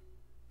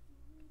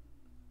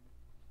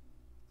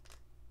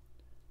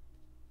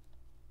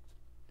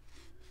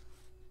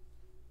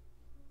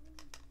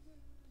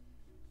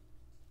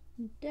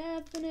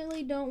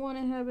 Definitely don't want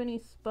to have any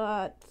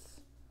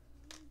spots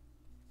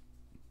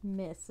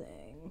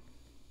missing.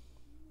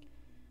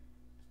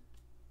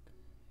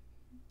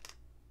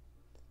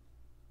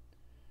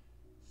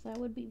 So that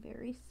would be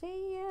very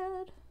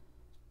sad.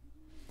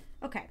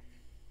 Okay.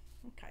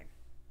 Okay.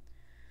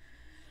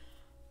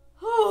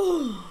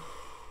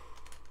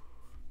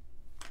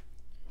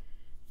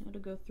 Now to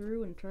go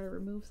through and try to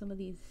remove some of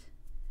these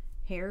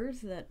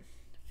hairs that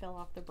fell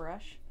off the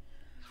brush.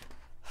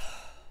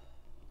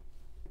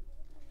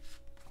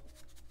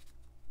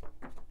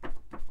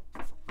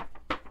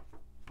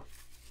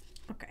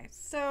 Okay,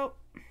 so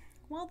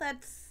while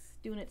that's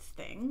doing its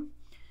thing,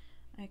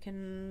 I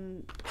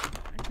can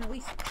at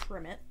least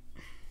trim it.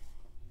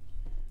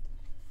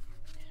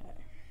 Okay.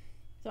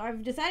 So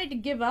I've decided to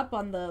give up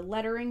on the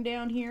lettering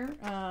down here.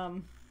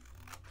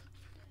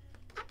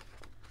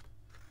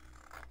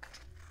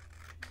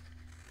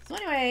 So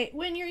anyway,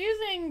 when you're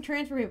using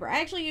transfer paper, I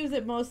actually use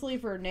it mostly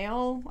for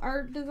nail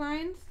art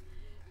designs,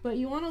 but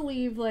you want to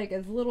leave like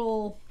as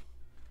little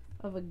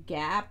of a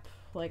gap,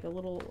 like a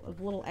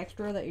little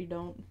extra that you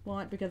don't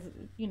want, because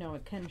you know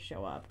it can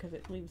show up because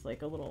it leaves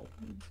like a little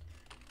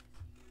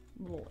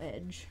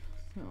edge.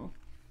 So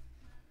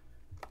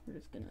we're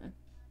just gonna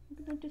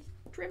just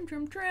trim.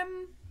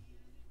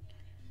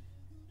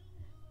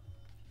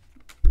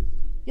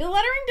 The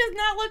lettering does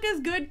not look as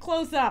good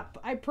close up,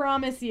 I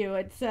promise you.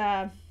 It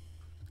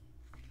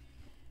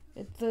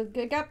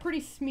got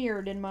pretty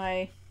smeared in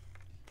my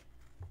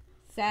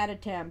sad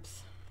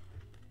attempts.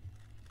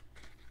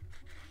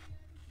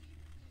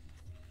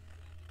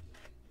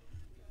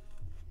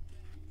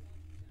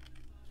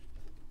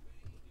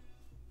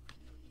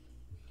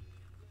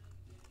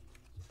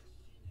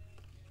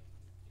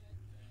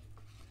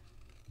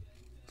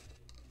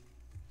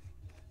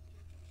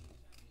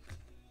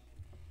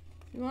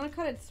 You want to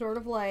cut it sort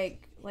of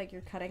like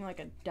you're cutting like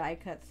a die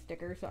cut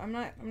sticker. So I'm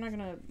not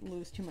gonna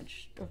lose too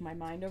much of my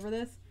mind over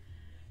this.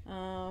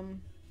 I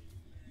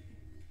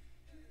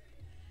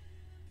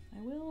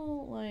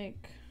will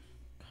like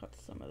cut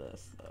some of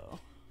this though.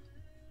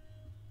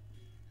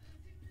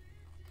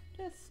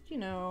 Just, you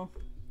know,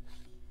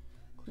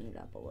 clean it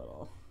up a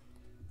little.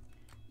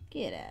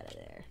 Get out of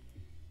there.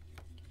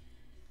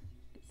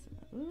 Get some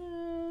of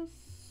this.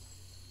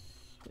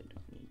 We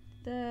don't need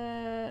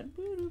that.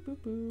 Boo boo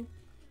boo.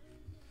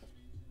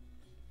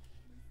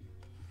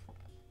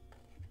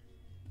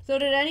 So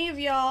did any of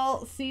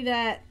y'all see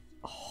that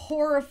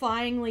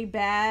horrifyingly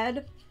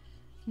bad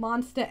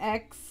Monsta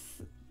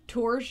X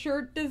tour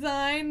shirt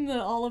design?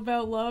 The All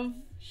About Love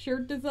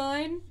shirt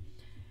design?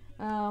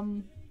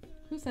 Who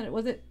sent it?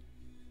 Was it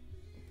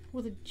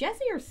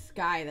Jesse or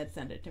Sky that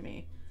sent it to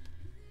me?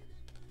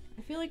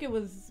 I feel like it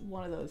was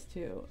one of those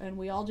two, and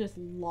we all just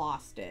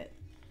lost it.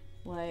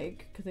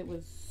 Like, because it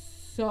was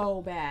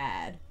so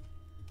bad.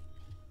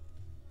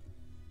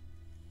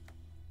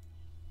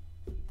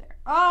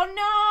 Oh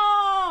no!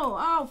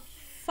 Oh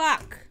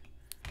fuck.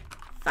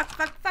 Fuck.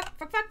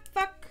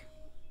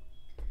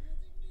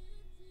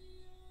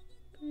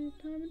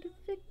 Time to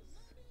fix.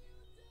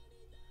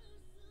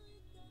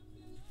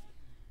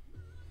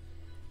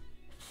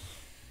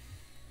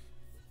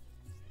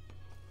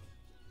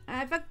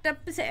 I fucked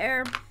up his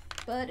hair,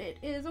 but it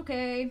is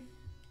okay.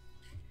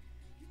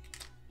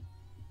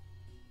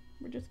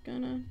 We're just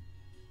gonna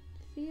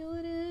seal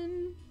it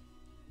in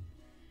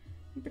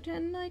and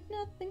pretend like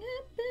nothing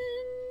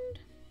happened.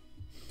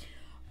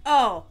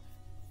 Oh,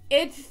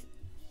 it's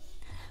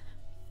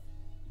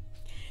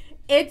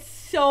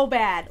so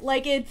bad.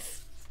 Like,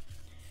 it's,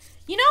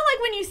 you know, like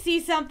when you see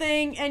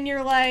something and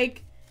you're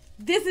like,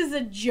 this is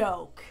a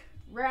joke,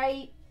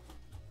 right?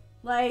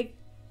 Like,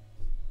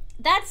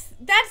 that's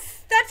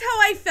how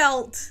I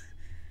felt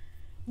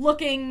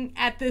looking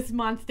at this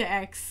Monsta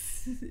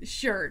X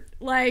shirt.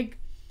 Like,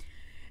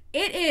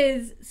 it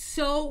is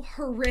so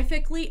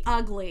horrifically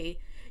ugly.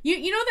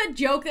 You know that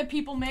joke that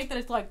people make that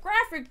it's like,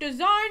 graphic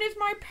design is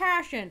my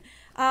passion.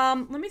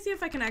 Let me see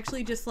if I can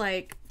actually just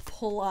like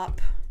pull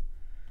up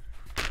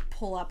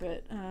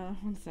it.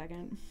 1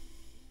 second.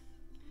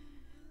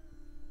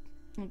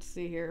 Let's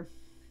see here.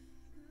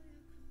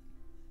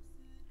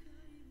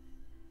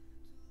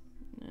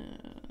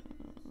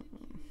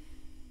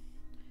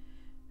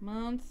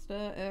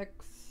 Monsta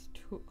X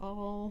to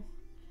All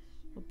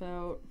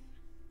About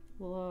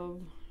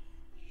Love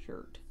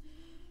shirt.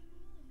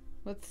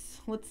 Let's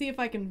see if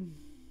I can.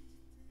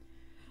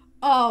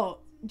 Oh,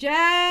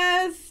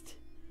 just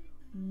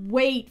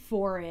wait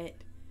for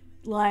it.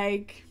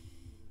 Like,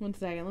 1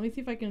 second. Let me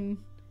see if I can.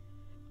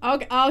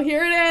 Okay. Oh,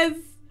 here it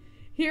is.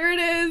 Here it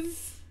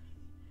is.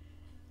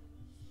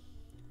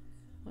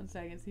 1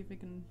 second. See if I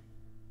can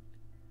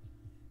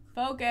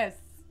focus.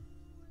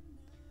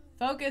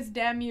 Focus,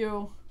 damn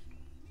you.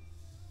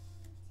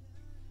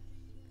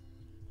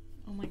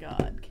 Oh my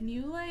god. Can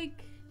you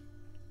like?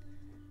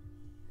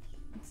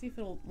 Let's see if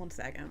it'll. 1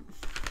 second.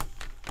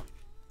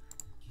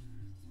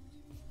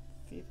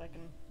 see if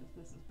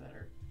this is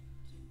better.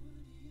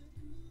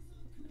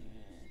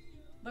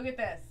 Look at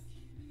this.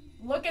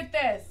 Look at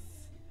this.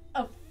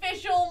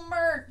 Official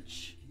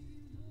merch.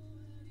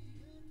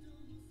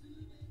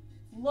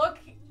 Look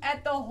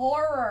at the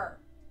horror.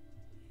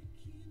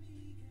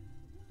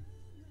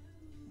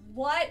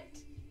 What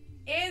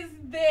is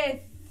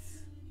this?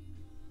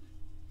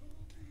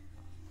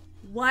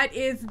 What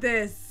is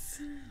this?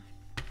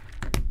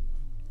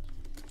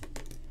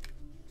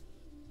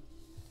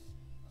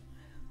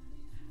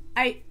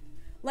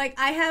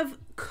 I have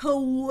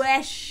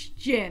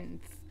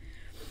questions.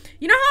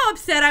 You know how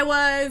upset I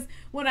was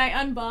when I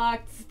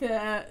unboxed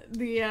the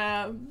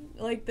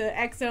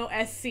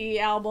EXO SC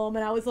album,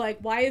 and I was like,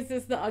 why is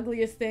this the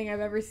ugliest thing I've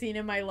ever seen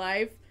in my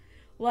life?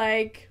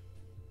 Like,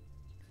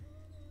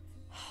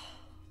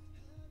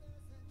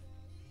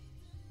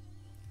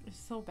 it's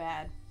so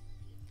bad.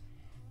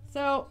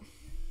 So,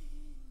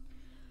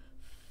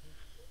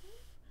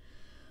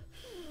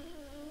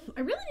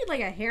 I really need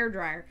like a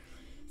hairdryer.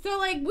 So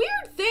like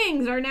weird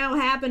things are now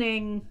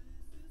happening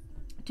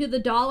to the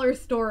dollar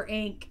store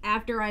ink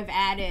after I've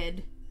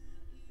added,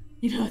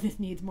 you know, this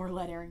needs more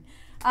lettering.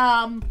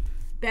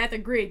 Beth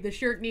agreed. The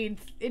shirt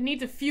needs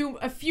a few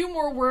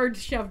more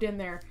words shoved in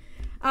there.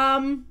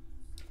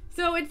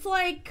 So it's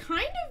like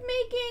kind of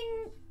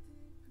making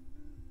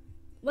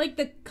like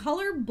the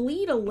color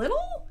bleed a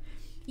little.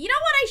 You know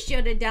what I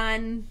should have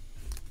done?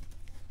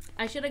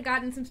 I should have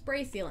gotten some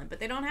spray sealant, but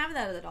they don't have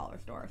that at the dollar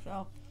store,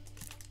 so.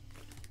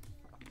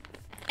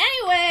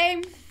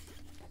 Anyway,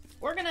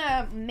 we're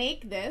gonna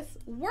make this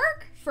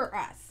work for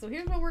us. So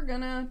here's what we're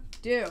gonna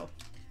do.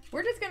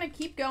 We're just gonna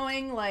keep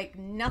going like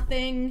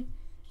nothing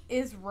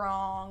is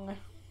wrong.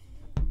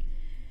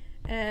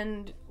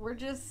 And we're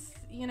just,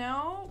 you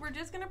know, we're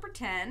just gonna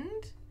pretend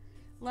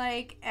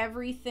like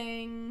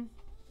everything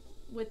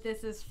with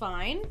this is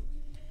fine.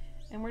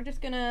 And we're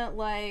just gonna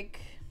like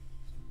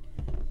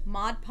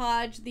Mod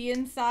Podge the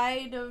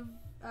inside of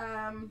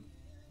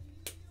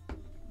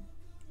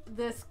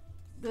this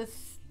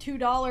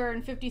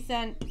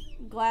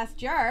 $2.50 glass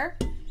jar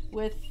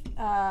with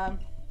some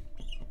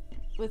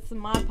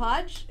Mod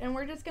Podge, and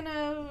we're just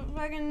gonna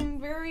fucking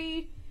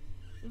very,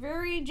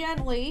 very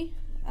gently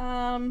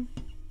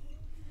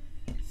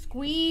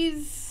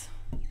squeeze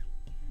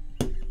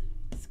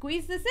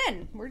this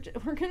in.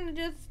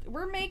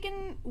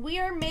 We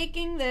are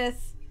making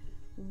this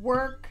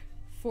work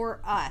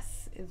for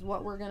us is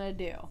what we're gonna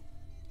do.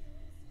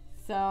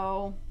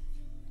 So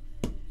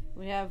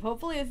we have,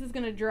 hopefully this is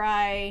gonna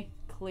dry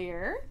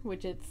clear,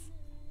 which it's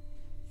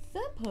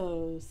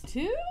supposed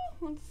to.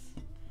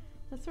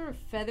 Let's sort of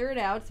feather it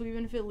out, so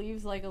even if it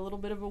leaves like a little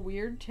bit of a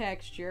weird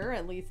texture,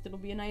 at least it'll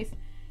be a nice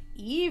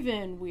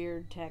even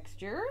weird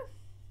texture.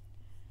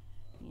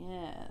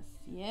 Yes,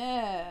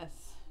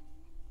 yes.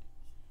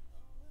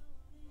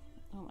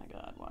 Oh my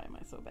god, why am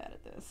I so bad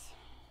at this?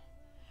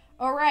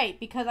 All right,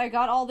 because I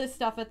got all this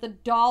stuff at the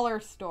dollar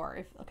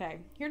store. Okay,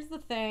 here's the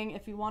thing.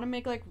 If you want to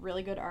make like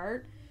really good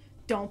art,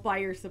 don't buy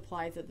your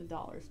supplies at the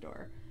dollar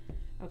store.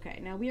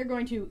 Okay, now we are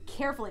going to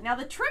carefully. Now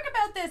the trick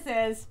about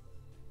this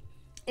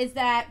is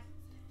that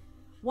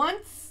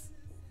once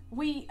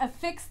we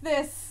affix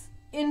this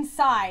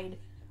inside,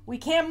 we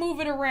can't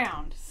move it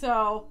around.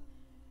 So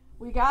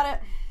we gotta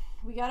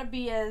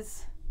be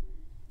as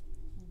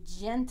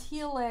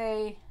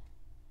gentile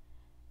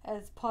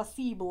as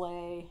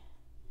possible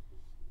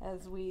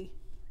as we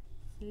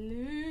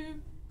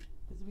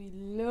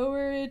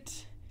lower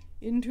it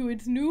into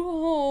its new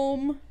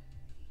home.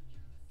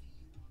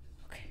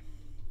 Okay,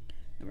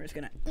 and we're just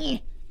gonna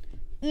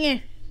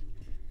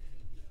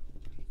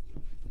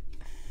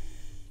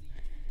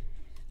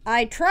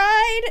I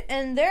tried,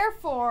 and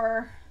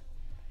therefore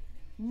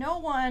no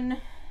one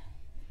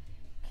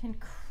can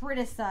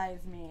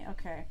criticize me.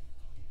 Okay.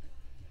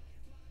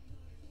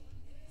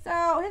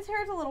 So his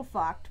hair's a little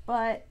fucked,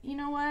 but you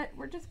know what?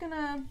 We're just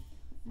gonna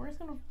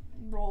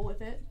roll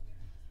with it.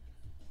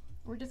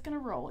 We're just gonna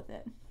roll with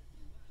it.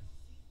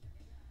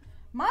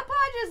 Mod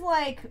Podge is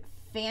like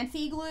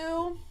fancy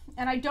glue,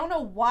 and I don't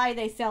know why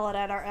they sell it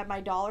at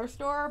my dollar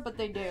store, but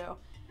they do.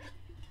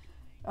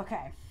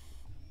 Okay.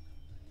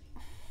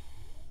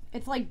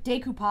 It's like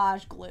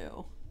decoupage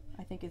glue,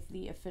 I think is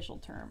the official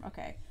term.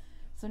 Okay.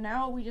 So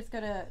now we just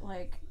gotta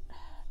like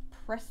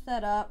press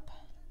that up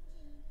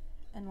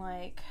and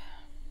like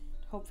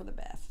hope for the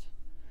best.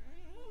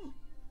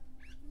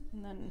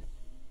 And then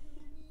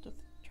just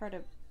try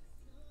to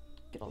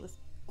get all this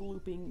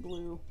glooping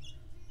glue.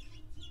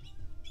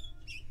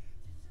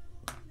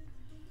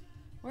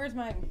 Where's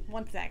my,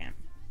 1 second.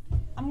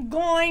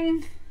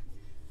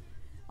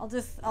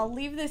 I'll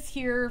leave this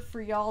here for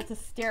y'all to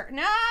stare.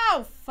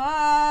 No,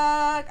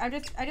 fuck. I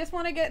just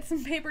want to get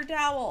some paper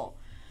towel.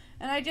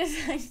 And I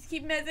just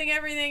keep messing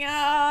everything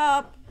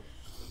up.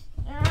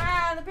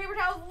 Ah, the paper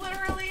towel's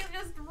literally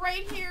just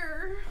right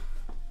here.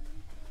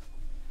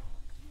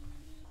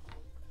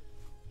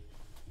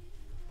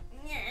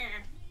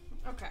 Yeah.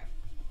 Okay.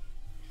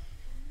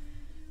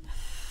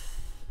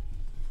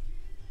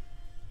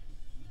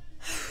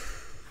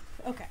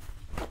 Okay.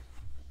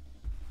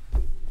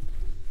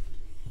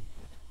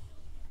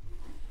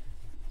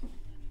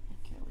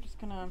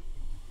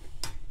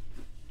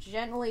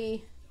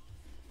 gently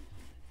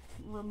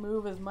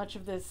remove as much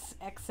of this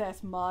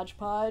excess Mod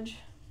Podge.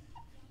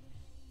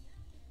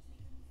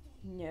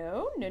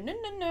 No, no, no,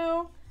 no,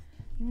 no.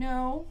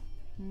 No,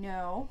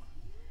 no.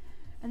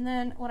 And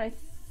then what I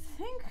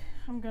think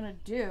I'm gonna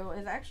do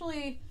is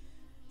actually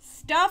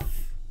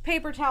stuff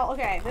paper towel.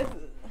 Okay,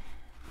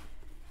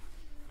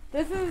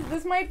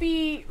 this might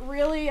be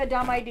really a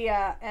dumb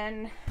idea,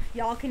 and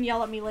y'all can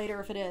yell at me later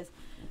if it is.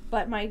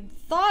 But my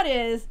thought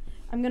is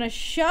I'm gonna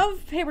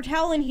shove paper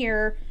towel in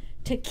here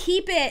to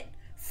keep it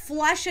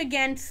flush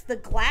against the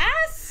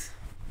glass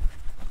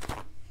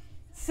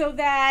so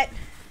that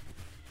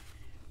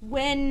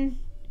when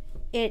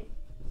it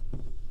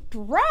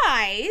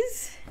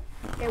dries,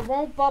 it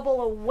won't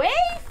bubble away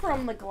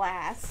from the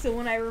glass. So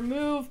when I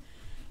remove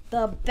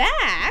the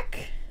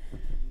back,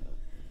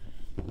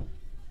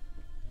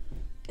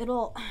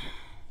 it'll,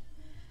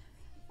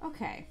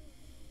 okay.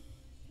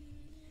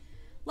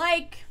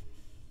 Like,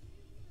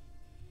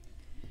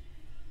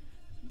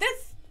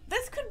 this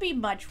could be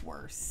much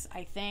worse,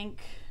 I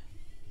think.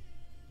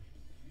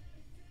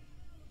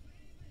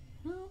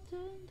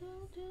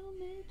 Don't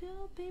me,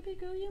 don't, baby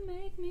girl, you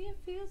make me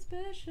feel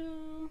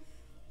special.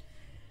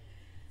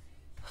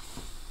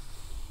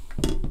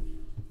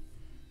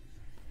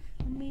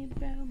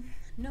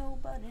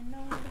 Nobody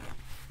knows.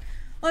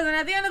 Listen,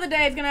 at the end of the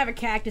day, it's gonna have a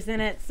cactus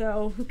in it,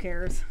 so who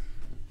cares?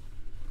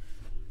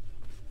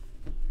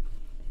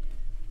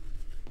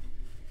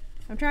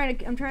 I'm trying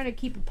to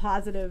keep a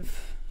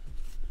positive.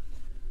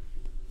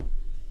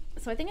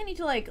 So I think I need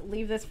to like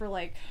leave this for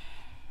like,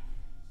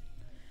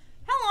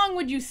 how long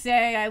would you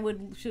say I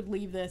should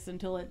leave this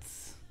until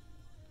it's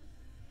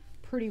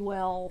pretty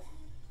well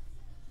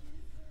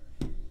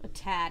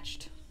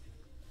attached?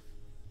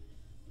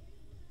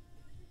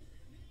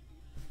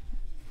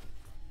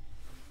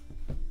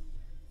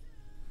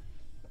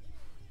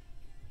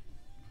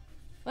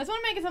 I just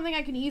want to make it something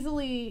I can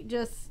easily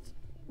just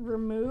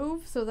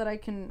remove so that I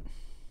can,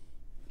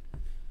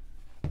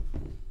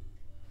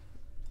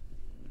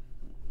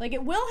 like,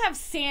 it will have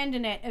sand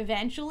in it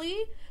eventually,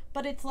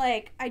 but it's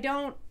like, I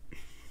don't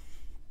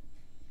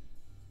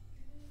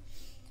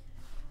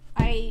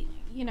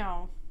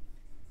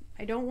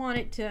want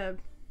it to,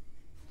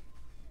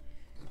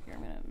 here,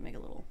 I'm gonna make a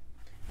little,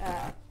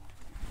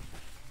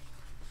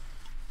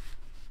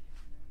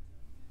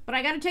 but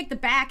I gotta take the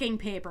backing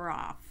paper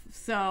off,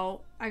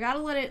 so I gotta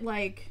let it,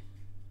 like,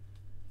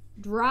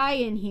 dry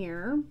in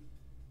here.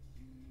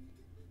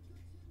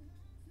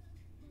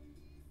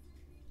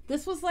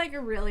 This was like a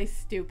really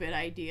stupid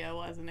idea,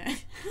 wasn't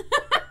it?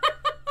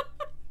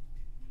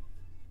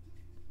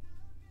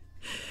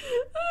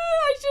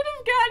 I should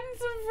have gotten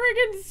some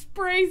friggin'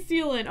 spray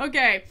sealant.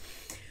 Okay.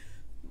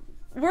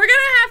 We're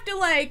gonna have to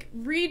like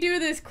redo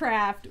this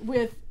craft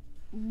with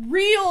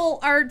real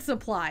art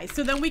supplies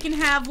so then we can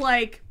have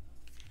like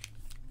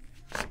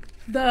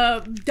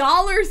the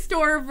dollar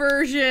store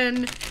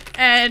version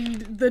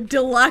and the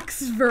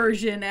deluxe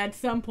version at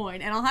some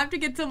point. And I'll have to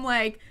get some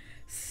like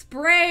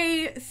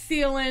spray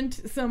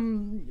sealant,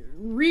 some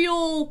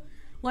real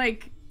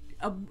like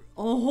a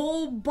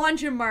whole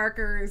bunch of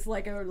markers,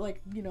 like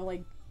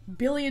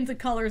billions of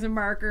colors of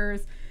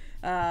markers,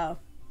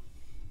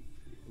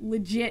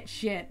 legit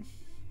shit,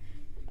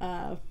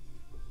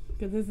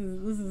 because this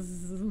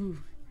is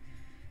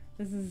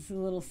a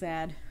little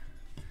sad.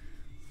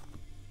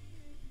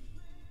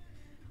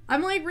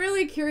 I'm like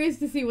really curious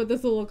to see what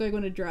this will look like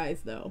when it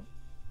dries though,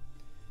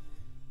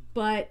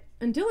 but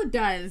until it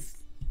does,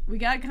 we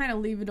gotta kind of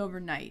leave it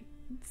overnight.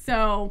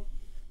 So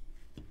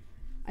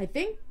I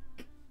think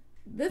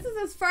this is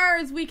as far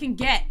as we can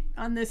get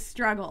on this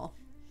struggle.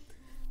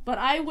 But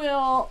I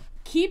will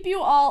keep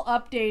you all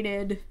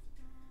updated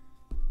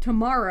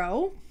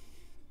tomorrow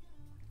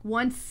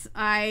once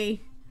I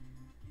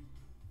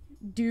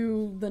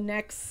do the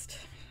next,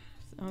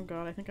 oh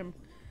god, I think I'm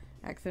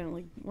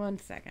accidentally, one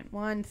second.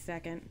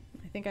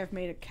 I think I've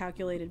made a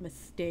calculated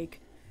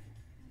mistake.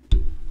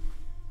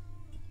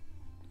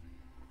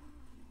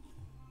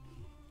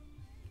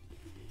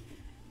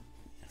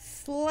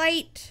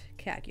 Slight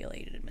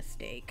calculated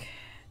mistake,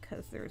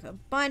 because there's a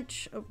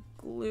bunch of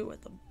glue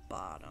at the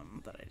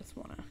bottom that I just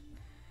want to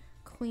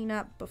clean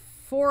up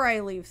before I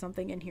leave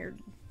something in here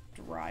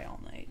dry all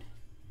night.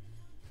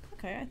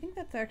 Okay, I think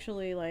that's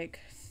actually like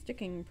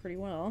sticking pretty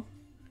well.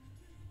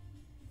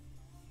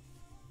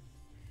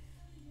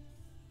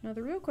 Now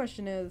the real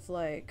question is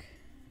like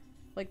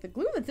the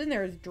glue that's in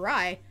there is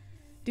dry.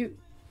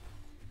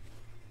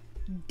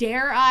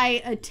 Dare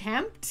I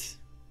attempt?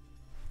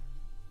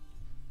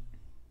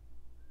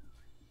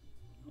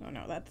 Oh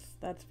no,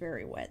 that's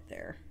very wet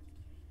there.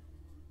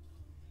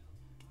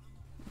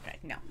 Okay,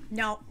 no.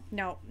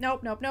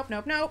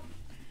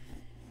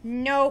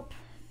 Nope.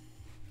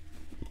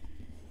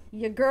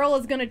 Your girl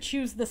is gonna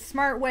choose the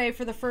smart way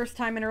for the first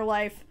time in her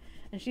life,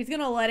 and she's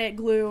gonna let it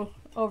glue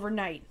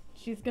overnight.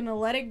 She's gonna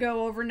let it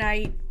go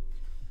overnight.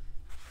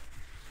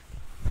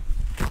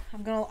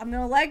 I'm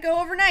gonna let it go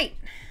overnight.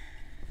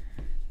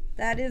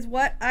 That is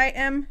what I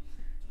am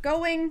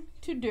going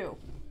to do.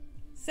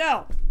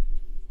 So,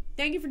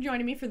 thank you for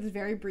joining me for this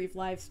very brief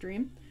live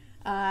stream.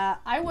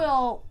 I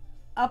will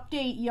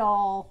update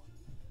y'all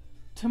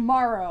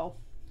tomorrow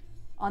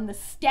on the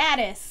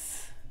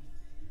status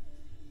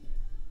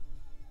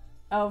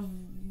of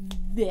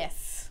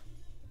this.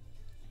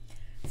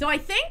 So I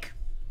think,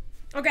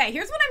 okay,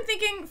 here's what I'm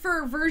thinking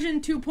for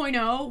version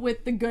 2.0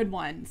 with the good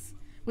ones,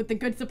 with the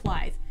good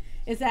supplies,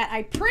 is that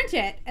I print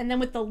it, and then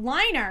with the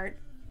line art,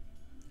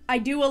 I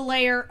do a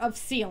layer of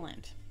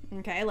sealant,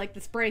 okay, like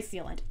the spray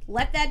sealant.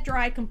 Let that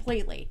dry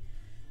completely.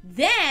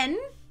 Then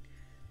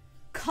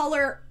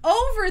color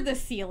over the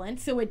sealant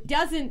so it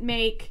doesn't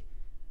make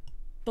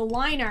the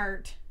line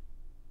art,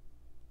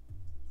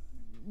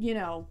 you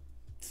know,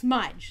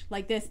 smudge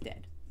like this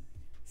did.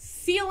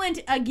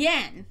 Sealant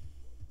again.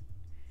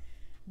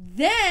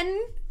 Then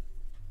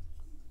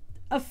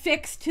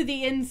affix to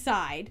the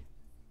inside.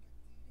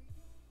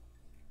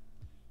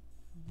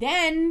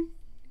 Then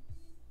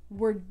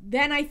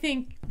I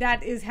think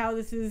that is how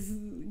this is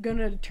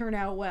gonna turn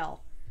out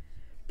well.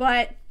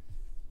 But,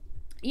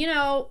 you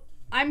know,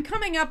 I'm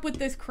coming up with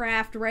this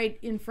craft right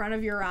in front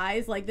of your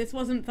eyes. Like, this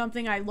wasn't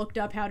something I looked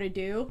up how to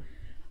do.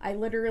 I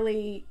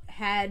literally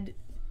had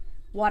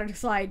water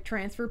slide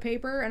transfer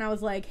paper, and I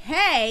was like,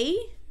 hey,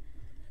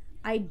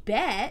 I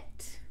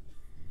bet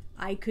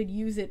I could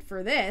use it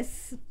for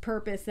this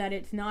purpose that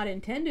it's not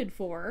intended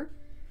for.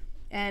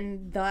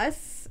 And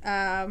thus,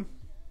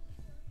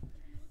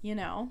 you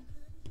know,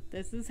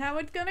 this is how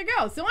it's gonna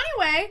go. So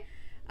anyway,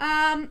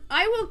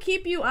 I will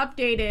keep you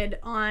updated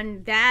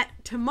on that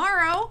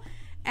tomorrow.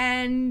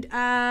 And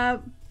I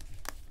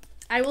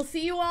will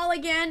see you all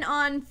again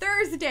on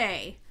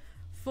Thursday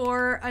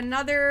for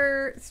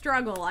another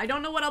struggle. I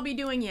don't know what I'll be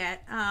doing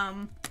yet.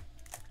 I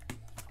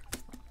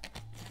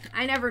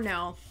never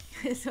know.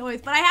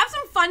 But I have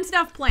some fun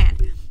stuff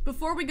planned.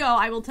 Before we go,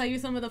 I will tell you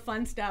some of the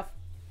fun stuff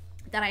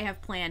that I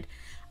have planned.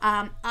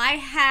 I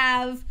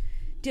have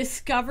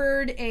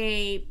discovered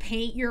a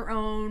paint your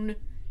own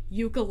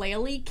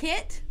ukulele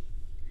kit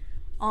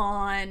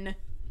on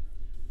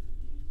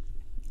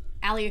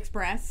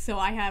AliExpress, so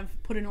I have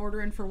put an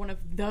order in for one of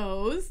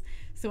those.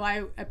 So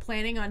I'm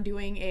planning on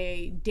doing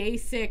a day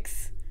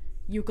 6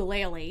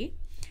 ukulele.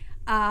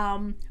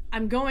 I'm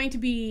going to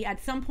be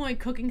at some point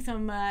cooking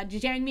some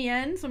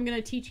jajangmyeon, so I'm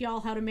going to teach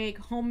y'all how to make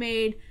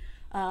homemade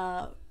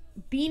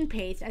bean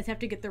paste. I just have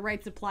to get the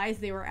right supplies.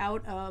 They were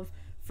out of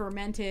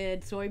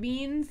fermented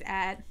soybeans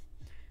at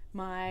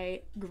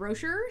my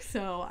grocer,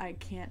 so I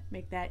can't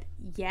make that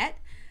yet.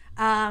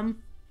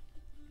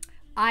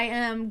 I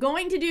am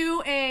going to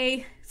do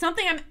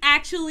something I'm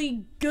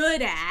actually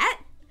good at.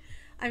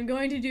 I'm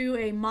going to do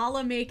a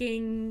mala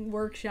making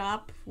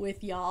workshop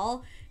with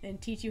y'all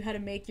and teach you how to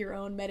make your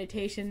own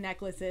meditation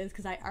necklaces,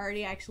 because I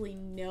already actually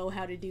know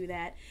how to do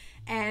that.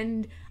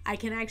 And I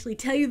can actually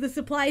tell you the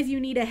supplies you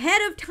need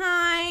ahead of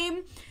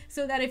time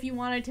so that if you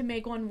wanted to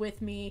make one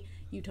with me,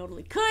 you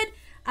totally could.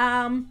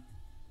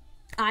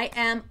 I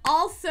am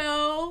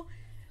also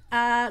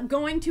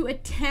going to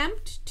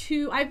attempt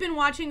to, I've been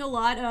watching a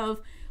lot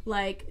of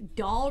like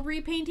doll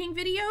repainting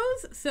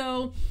videos,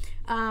 so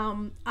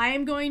I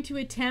am going to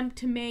attempt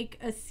to make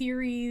a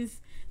series.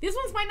 This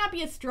one's might not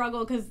be a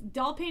struggle because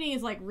doll painting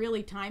is like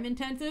really time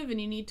intensive and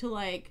you need to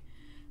like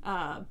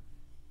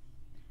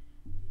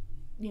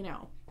you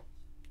know,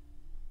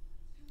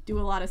 do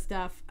a lot of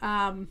stuff.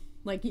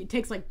 Like it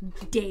takes like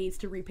days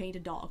to repaint a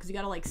doll because you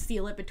gotta like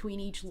seal it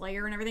between each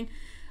layer and everything.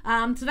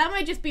 So that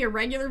might just be a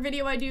regular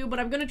video I do, but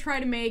I'm gonna try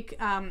to make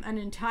an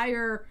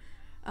entire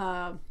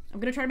I'm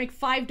gonna try to make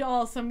 5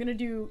 dolls, so I'm gonna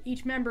do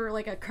each member,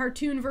 like a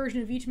cartoon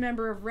version of each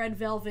member of Red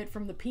Velvet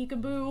from the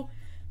Peekaboo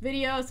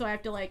video. So I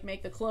have to like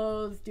make the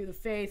clothes, do the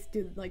face,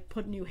 do like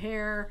put new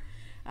hair,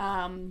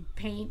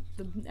 paint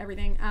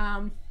everything.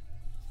 1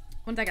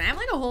 second, I have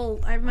like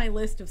I have my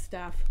list of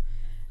stuff.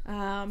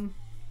 Boop,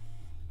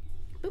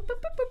 boop,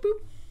 boop, boop, boop.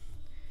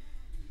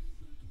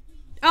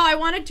 Oh, I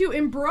wanted to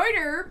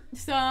embroider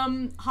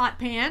some hot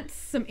pants,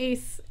 some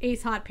Ace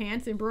hot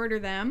pants, embroider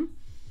them.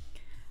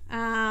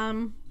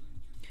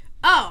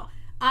 Oh,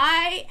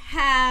 I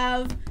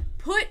have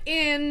put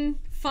in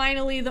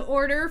finally the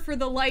order for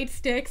the light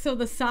stick, so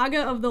the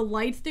saga of the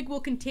light stick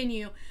will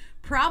continue.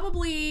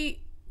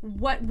 Probably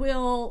what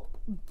will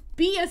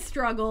be a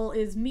struggle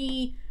is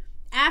me,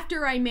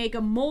 after I make a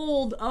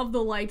mold of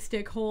the light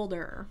stick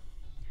holder,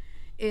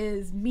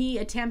 is me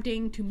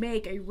attempting to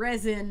make a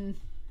resin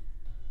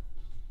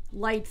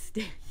light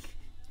stick.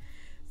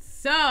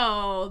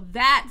 So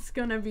that's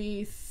gonna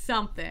be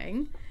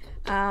something.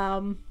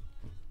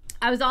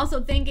 I was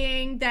also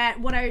thinking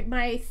that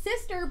my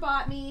sister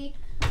bought me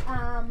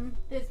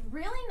this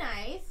really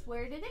nice,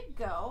 where did it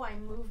go? I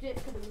moved it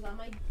because it was on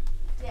my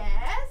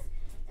desk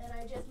and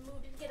I just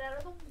moved it to get out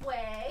of the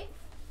way.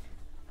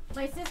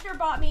 My sister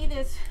bought me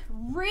this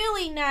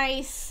really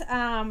nice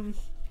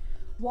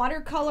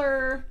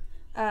watercolor,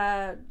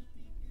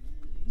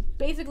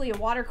 basically a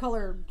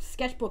watercolor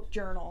sketchbook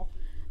journal.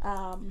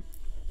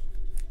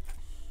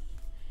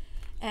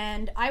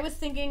 And I was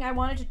thinking I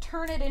wanted to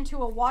turn it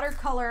into a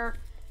watercolor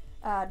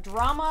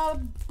drama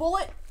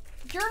bullet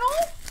journal.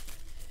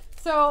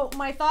 So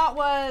my thought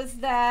was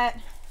that,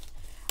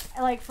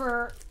 like,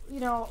 for, you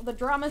know, the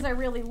dramas I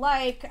really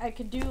like, I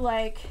could do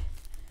like,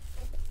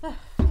 okay,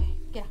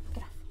 get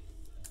off.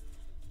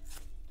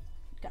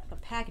 Got the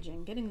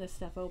packaging. Getting this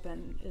stuff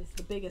open is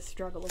the biggest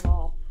struggle of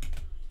all.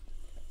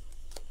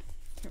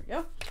 Here we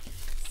go.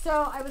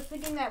 So I was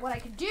thinking that what I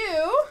could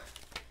do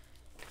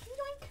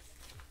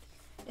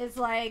is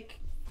like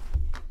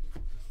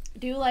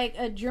do like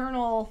a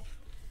journal,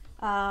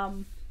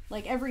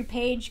 like every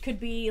page could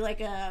be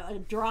like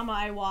a drama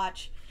I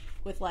watch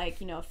with, like,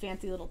 you know, a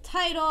fancy little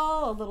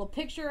title, a little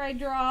picture I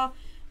draw,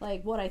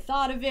 like what I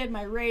thought of it,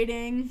 my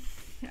rating.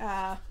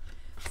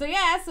 So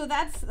yeah, so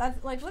that's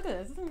like, look at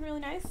this. This is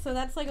really nice. So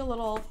that's like a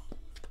little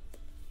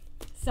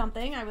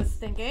something I was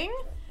thinking.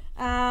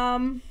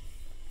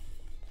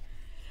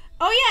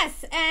 Oh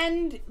yes,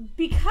 and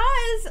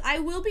because I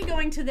will be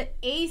going to the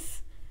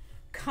Ace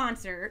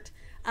concert,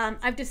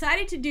 I've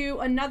decided to do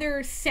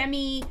another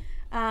semi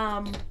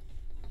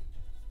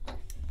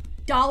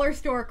dollar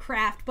store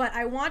craft, but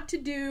I want to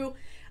do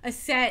a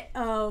set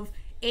of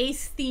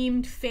Ace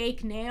themed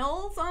fake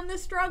nails on the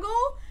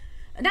struggle.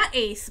 Not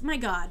Ace, my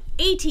god,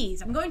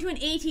 ATs. I'm going to an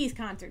ATs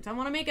concert, so I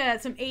want to make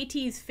some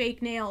ATs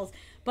fake nails,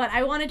 but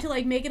I wanted to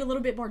like make it a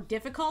little bit more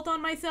difficult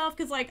on myself,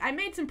 because like I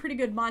made some pretty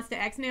good Monster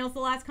X nails the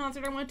last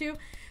concert I went to,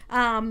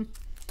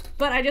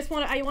 but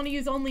I want to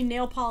use only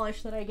nail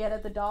polish that I get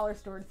at the dollar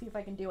store to see if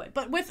I can do it.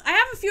 But I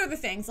have a few other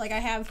things, like I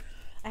have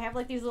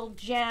like these little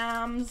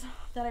gems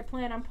that I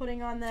plan on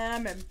putting on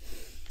them, and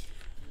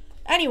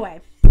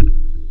anyway,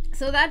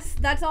 so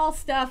that's all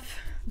stuff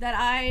that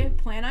I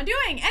plan on doing.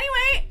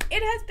 Anyway,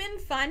 it has been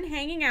fun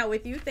hanging out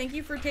with you. Thank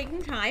you for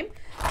taking time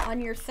on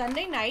your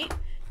Sunday night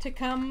to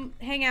come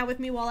hang out with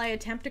me while I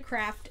attempt to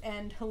craft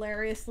and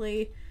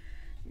hilariously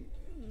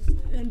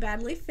and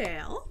badly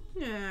fail.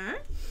 Yeah.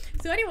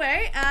 So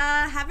anyway,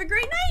 have a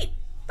great night.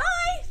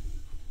 Bye.